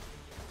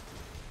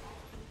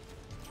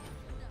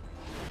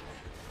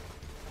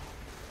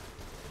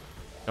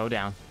 Go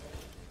down.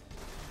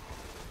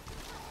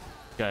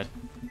 Good.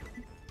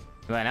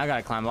 Right, now I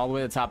gotta climb all the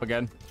way to the top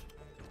again.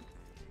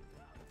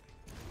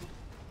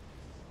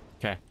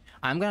 Okay.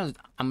 I'm gonna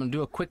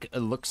do a quick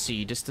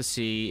look-see just to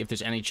see if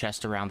there's any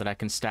chest around that I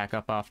can stack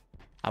up off.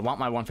 I want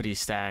my 150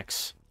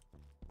 stacks.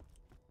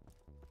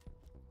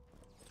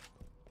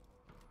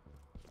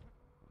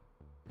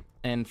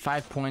 And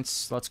 5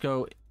 points. Let's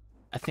go.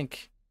 I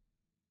think.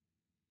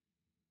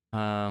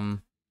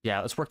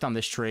 Yeah, let's work on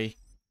this tree.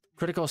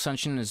 Critical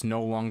Ascension is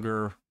no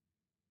longer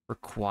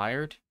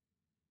required.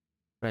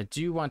 But I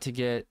do want to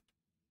get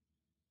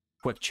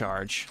Quick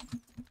Charge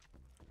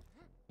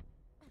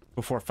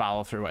before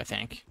follow through, I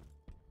think.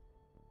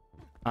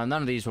 None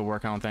of these will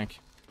work, I don't think.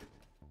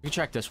 You can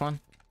check this one.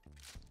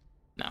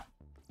 No.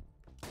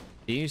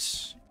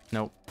 These?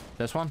 Nope.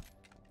 This one?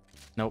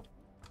 Nope.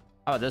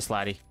 How about this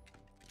laddie?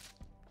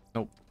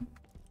 Nope.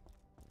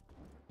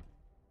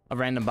 A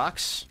random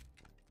box?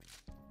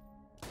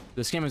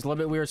 This game is a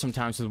little bit weird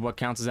sometimes with what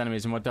counts as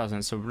enemies and what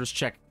doesn't, so we'll just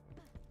check.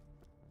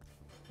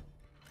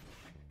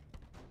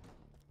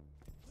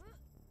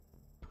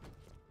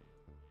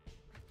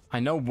 I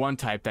know one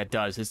type that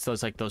does. It's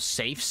those, like, those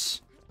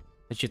safes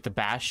that you have to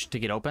bash to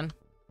get open.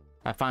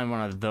 I find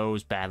one of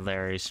those bad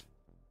Larrys.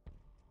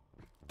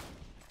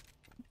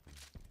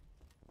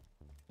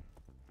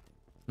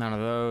 None of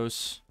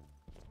those.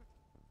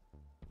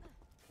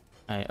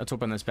 Alright, let's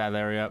open this bad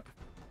Larry up.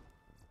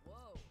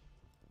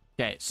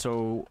 Okay,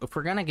 so if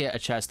we're gonna get a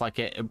chest like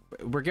it,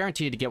 we're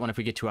guaranteed to get one if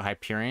we get to a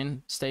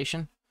Hyperion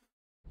station.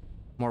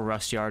 More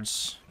rust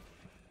yards.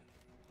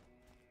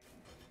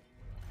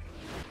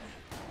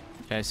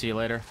 Okay, see you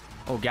later.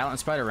 Oh, Gallant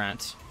Spider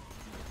Rant.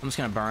 I'm just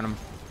gonna burn him.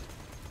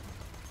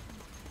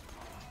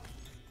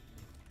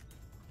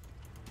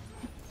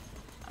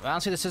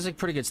 Honestly, this is a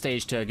pretty good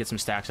stage to get some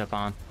stacks up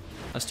on.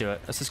 Let's do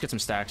it. Let's just get some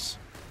stacks.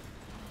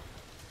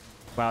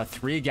 Wow,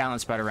 3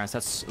 Gallant Spider Rants.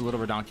 That's a little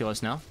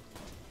redonkulous now.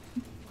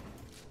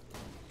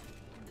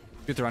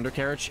 Shoot their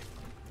undercarriage.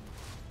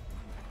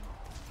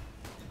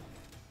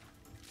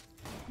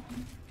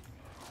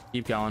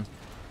 Keep going.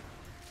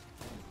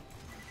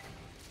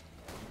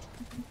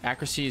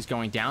 Accuracy is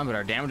going down, but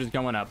our damage is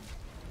going up.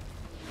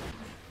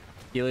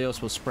 Helios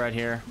will spread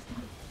here.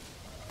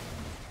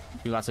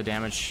 Do lots of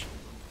damage.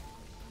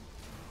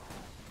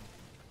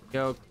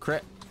 Go,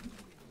 crit.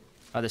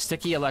 The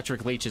sticky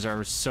electric leeches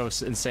are so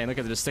insane. Look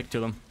at the stick to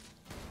them.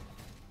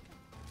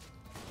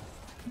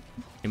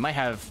 We might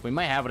have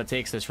what it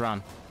takes this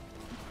run.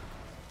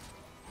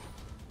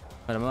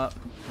 Let him up.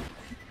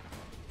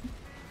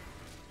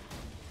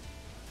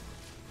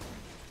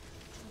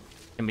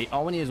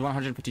 All we need is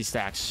 150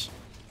 stacks.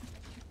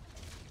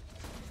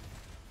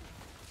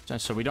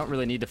 So we don't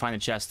really need to find a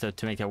chest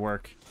to make it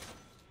work.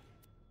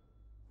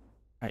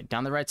 Alright,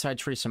 down the right side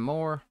tree some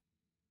more.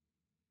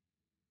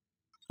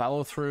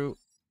 Follow through.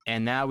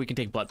 And now we can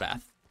take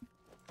Bloodbath.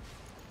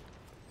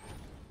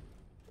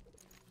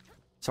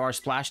 So our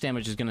splash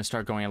damage is going to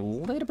start going a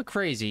little bit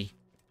crazy.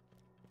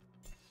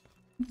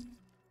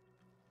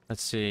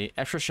 Let's see.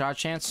 Extra shot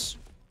chance.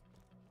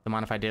 Don't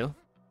mind if I do.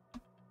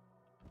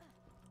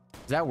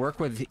 Does that work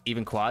with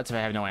even quads if I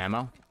have no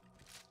ammo?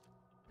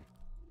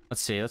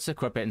 Let's see. Let's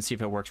equip it and see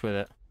if it works with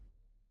it.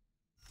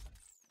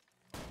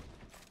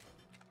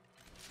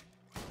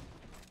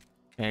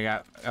 Okay, I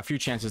got a few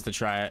chances to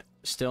try it.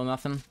 Still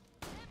nothing.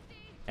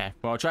 Okay,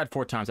 well, I tried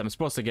 4 times. I'm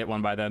supposed to get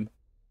one by then.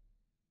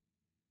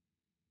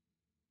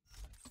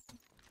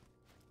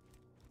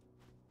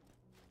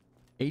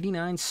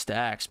 $89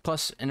 stacks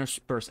plus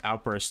interspersed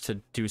outbursts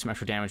to do some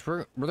extra damage.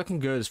 We're looking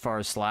good as far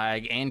as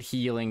slag and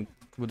healing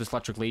with this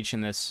electric leech in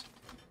this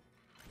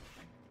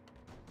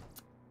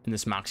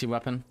Moxie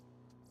weapon.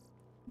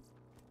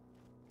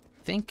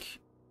 think,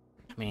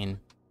 I mean,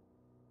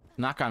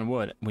 knock on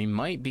wood, we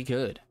might be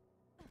good.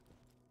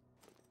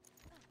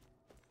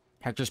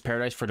 Hector's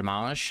Paradise for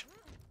Demolish.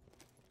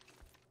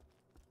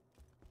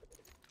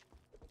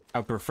 I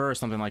would prefer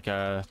something like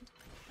a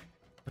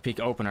peak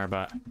opener,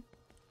 but...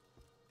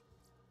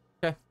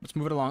 Okay, let's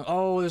move it along.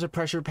 Oh, there's a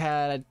pressure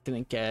pad I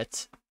didn't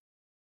get.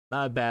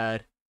 Not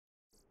bad.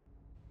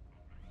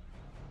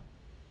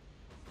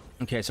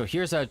 Okay, so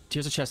here's a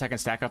chest I can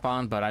stack up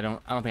on, but I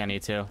don't think I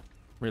need to.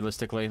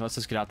 Realistically, let's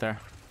just get out there.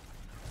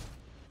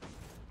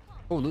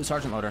 Oh, loot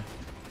sergeant loader.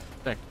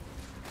 Sick.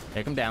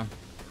 Take him down.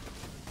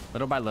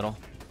 Little by little.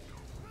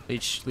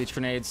 Leech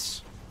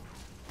grenades.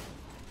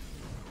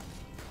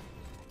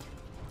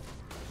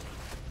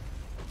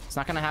 It's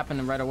not gonna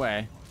happen right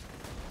away.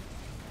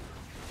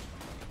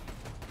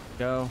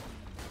 Go.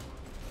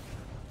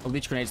 Oh,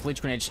 leech grenades, leech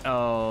grenades.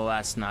 Oh,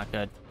 that's not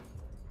good.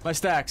 My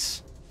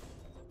stacks.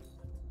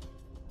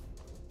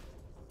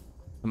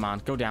 Come on,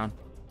 go down.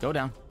 Go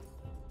down.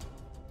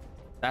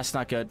 That's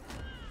not good.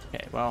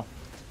 Okay, well.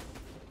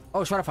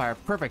 Oh, shot of fire.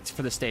 Perfect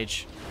for this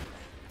stage.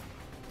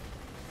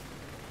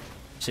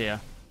 See ya.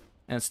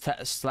 And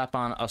it's slap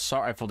on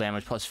assault rifle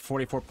damage plus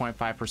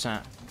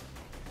 44.5%.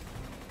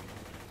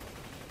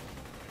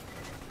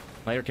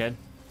 Later, kid.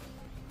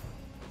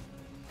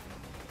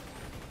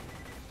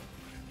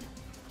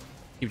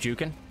 Keep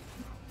juking.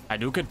 I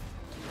do could.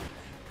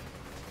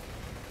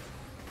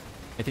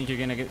 I think you're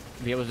gonna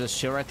be able to just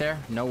chill right there?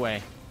 No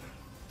way.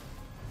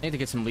 I need to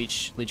get some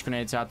leech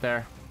grenades out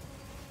there.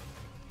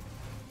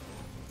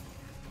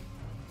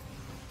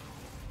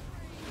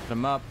 Put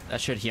them up. That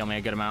should heal me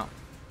a good amount.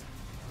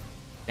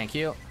 Thank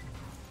you.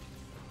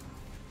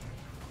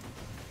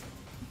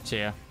 See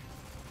ya.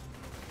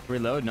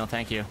 Reload? No,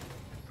 thank you.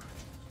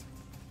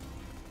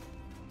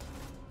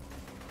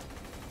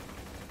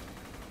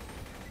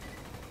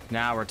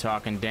 Now we're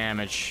talking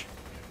damage.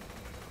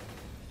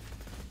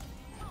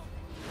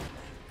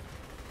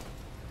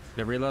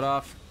 The reload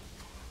off.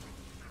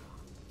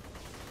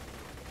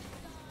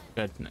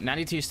 Good.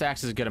 92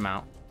 stacks is a good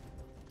amount.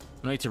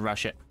 No need to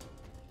rush it.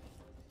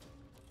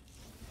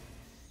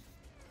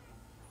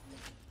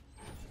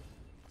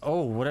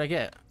 Oh, what did I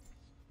get?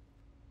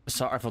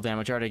 Assault rifle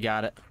damage. I already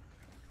got it.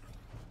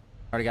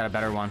 Already got a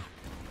better one.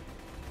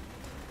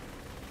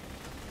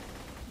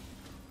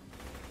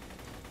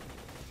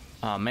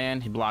 Oh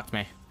man, he blocked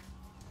me.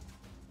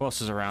 Who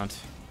else is around?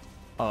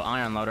 Oh,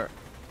 ion loader.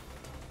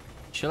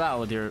 Chill out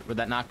with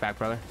that knockback,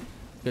 brother.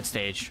 Good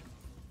stage.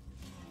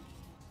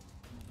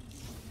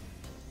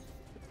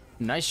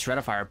 Nice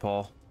shred-of-fire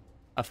pull.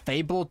 A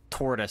fabled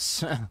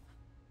tortoise. I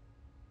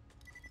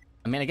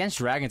mean, against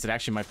dragons, it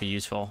actually might be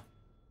useful.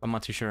 I'm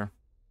not too sure.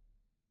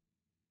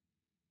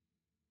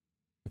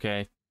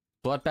 Okay,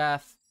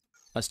 bloodbath.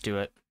 Let's do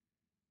it.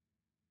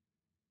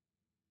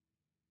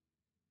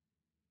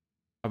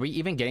 Are we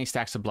even getting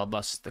stacks of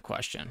bloodlust is the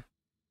question.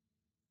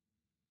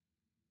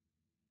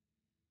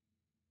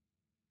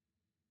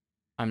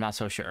 I'm not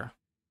so sure.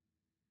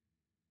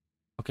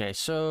 Okay,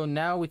 so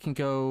now we can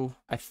go,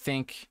 I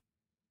think,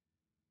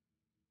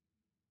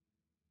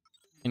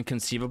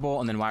 Inconceivable,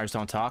 and then Wires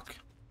Don't Talk.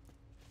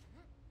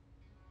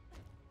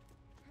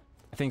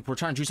 I think we're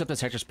trying to juice up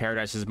this Hector's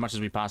Paradise as much as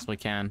we possibly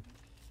can.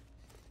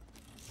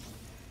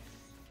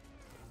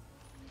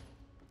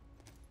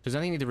 Does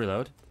anything need to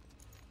reload?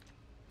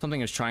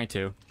 Something is trying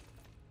to.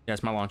 Yeah,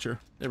 it's my launcher.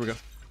 There we go.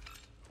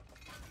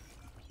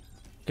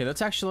 Okay,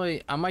 let's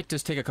actually... I might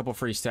just take a couple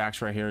free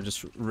stacks right here,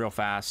 just real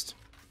fast.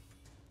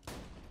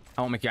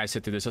 I won't make you guys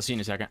sit through this. I'll see you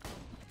in a second.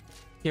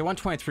 Yeah,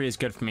 123 is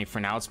good for me for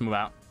now. Let's move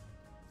out.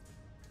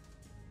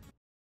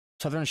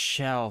 Southern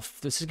Shelf.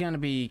 This is going to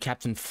be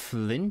Captain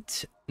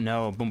Flint?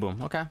 No, Boom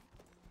Boom. Okay.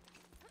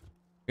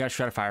 We got a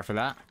Shred of Fire for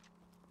that.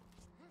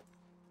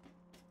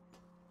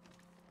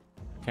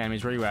 Okay,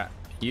 enemies, where you at?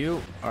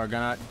 You are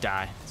gonna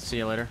die. See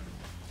you later.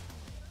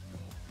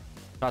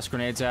 Toss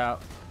grenades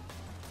out.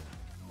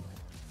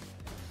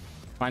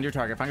 Find your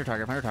target, find your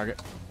target, find your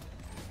target.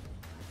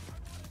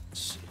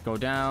 Go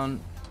down.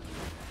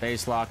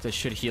 Base lock. This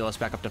should heal us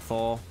back up to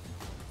full.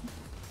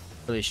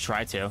 At least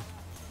try to. Here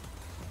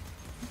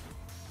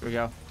we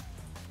go.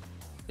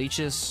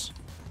 Leeches.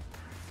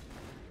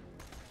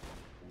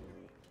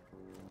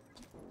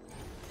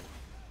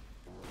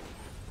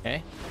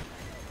 Okay.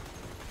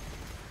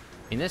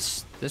 I mean,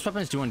 this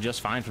weapon's doing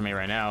just fine for me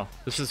right now.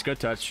 This is good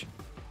touch.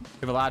 We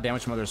have a lot of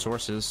damage from other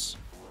sources.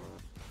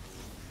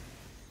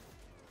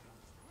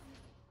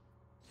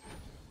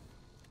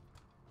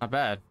 Not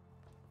bad.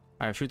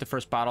 Alright, shoot the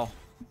first bottle.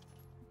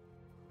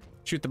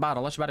 Shoot the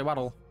bottle. Let your body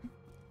waddle.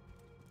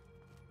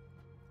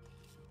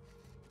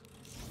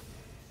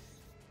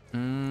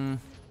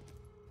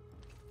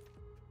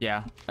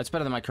 Yeah, that's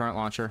better than my current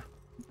launcher.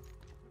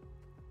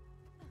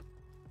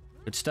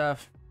 Good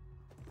stuff.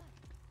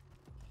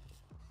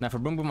 Now for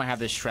Boom Boom, I have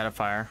this Shred of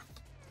Fire.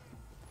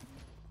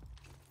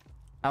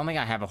 I don't think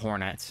I have a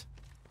Hornet.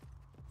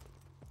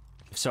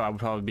 If so, I would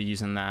probably be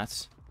using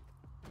that.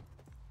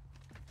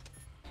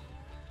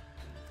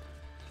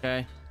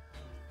 Okay.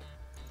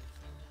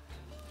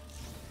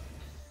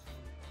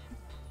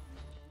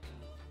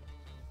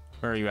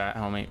 Where are you at,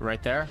 homie?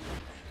 Right there?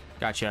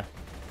 Gotcha.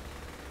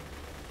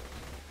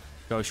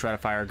 Go, Shred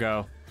of Fire,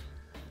 go.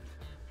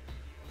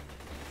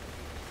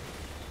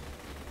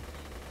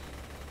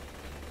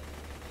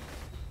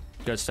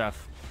 Good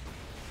stuff.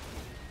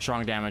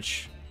 Strong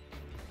damage.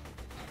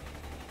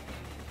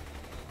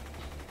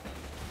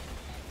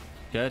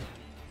 Good.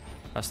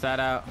 Bust that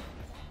out.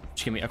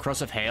 Just give me a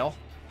Corrosive Hail.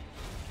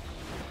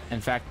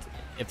 In fact,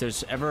 if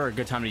there's ever a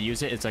good time to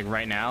use it, it's like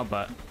right now,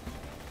 but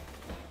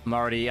I'm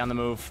already on the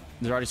move.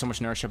 There's already so much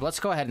inertia, but let's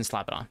go ahead and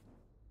slap it on.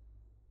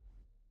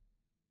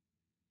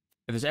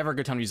 If there's ever a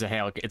good time to use a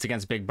Hail, it's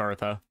against Big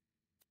Bertha.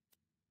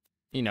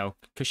 You know,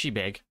 because she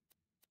big.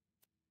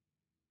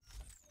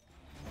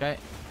 Okay.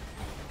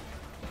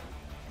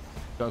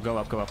 Go up,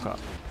 go up, go up.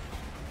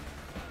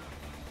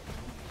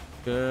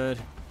 Good.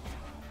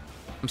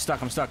 I'm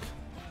stuck, I'm stuck.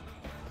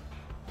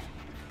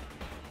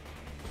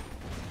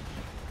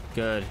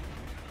 Good.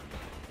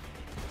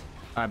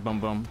 Alright, boom,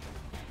 boom.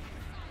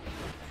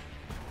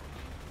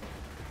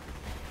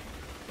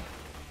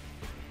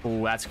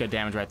 Ooh, that's good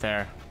damage right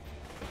there.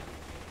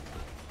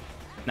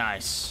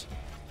 Nice.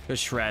 Good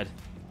shred.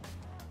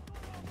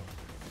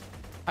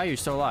 How are you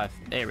still alive?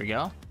 There we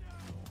go.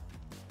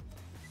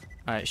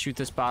 Alright, shoot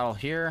this bottle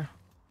here.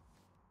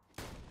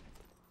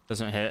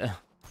 Doesn't hit.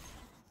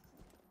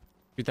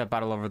 Shoot that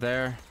bottle over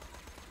there.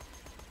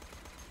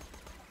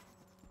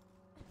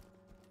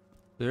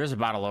 There is a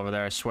bottle over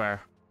there, I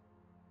swear.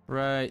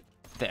 Right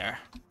there.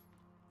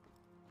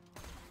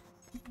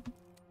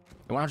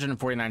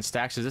 149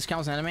 stacks. Does this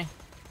count as an enemy?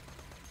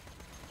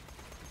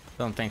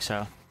 Don't think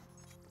so.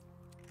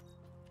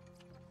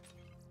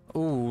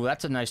 Ooh,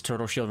 that's a nice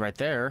turtle shield right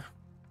there.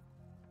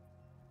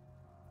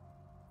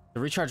 The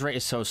recharge rate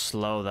is so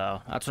slow,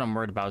 though. That's what I'm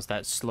worried about, is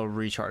that slow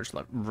recharge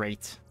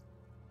rate.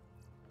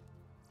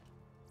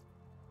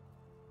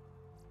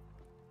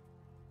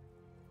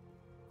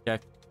 Yeah,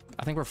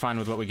 I think we're fine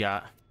with what we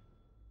got.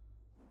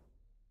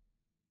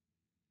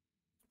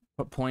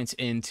 Put points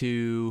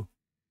into...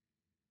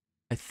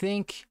 I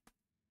think...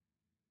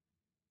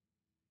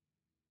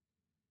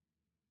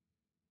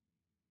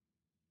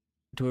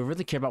 Do we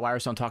really care about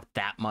Wirestone Talk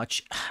that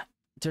much?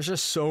 There's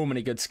just so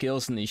many good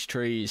skills in these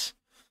trees.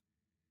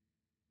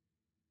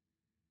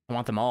 I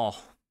want them all.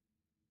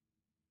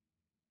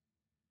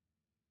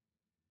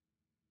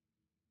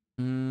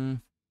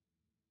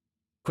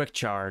 Quick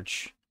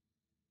charge.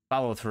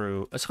 Follow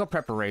through. Let's go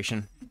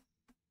preparation.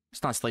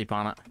 Let's not sleep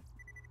on it.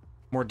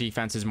 More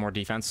defense is more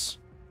defense.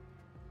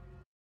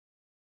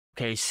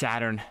 Okay,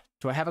 Saturn.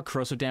 Do I have a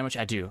corrosive damage?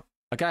 I do.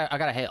 I got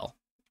a hail.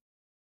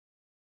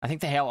 I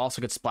think the hail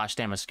also gets splash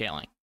damage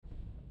scaling.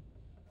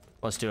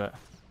 Let's do it.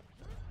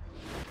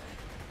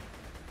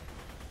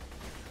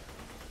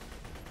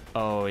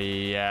 Oh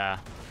yeah.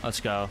 Let's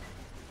go.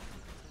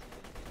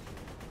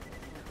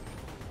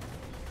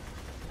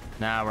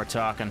 Now we're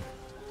talking.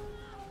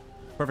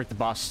 Perfect, the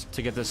boss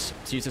to get this,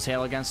 to use this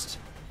hail against.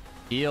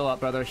 Heal up,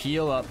 brother.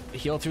 Heal up.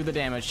 Heal through the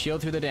damage. Heal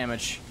through the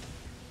damage.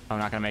 I'm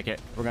not gonna make it.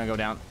 We're gonna go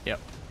down.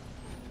 Yep.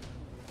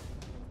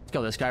 Let's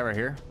kill this guy right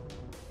here.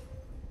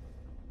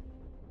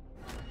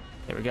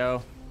 There we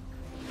go.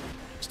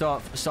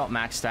 Still at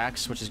max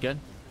stacks, which is good.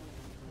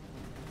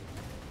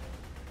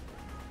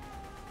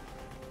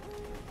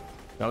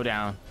 Go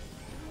down.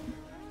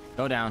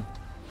 Go down.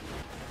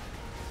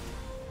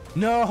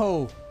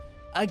 No!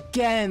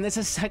 Again! This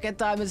is the second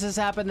time this has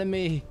happened to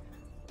me.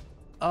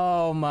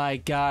 Oh my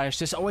gosh.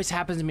 This always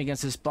happens to me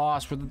against this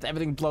boss where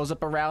everything blows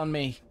up around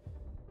me.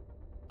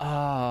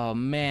 Oh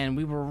man,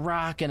 we were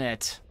rocking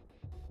it.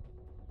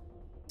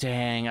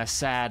 Dang, a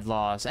sad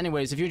loss.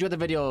 Anyways, if you enjoyed the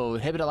video,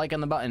 hit a like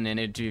on the button, and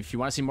if you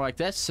want to see more like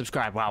this,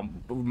 subscribe. Wow,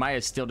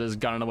 Maya's still just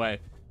gunning away.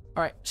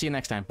 Alright, see you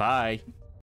next time. Bye.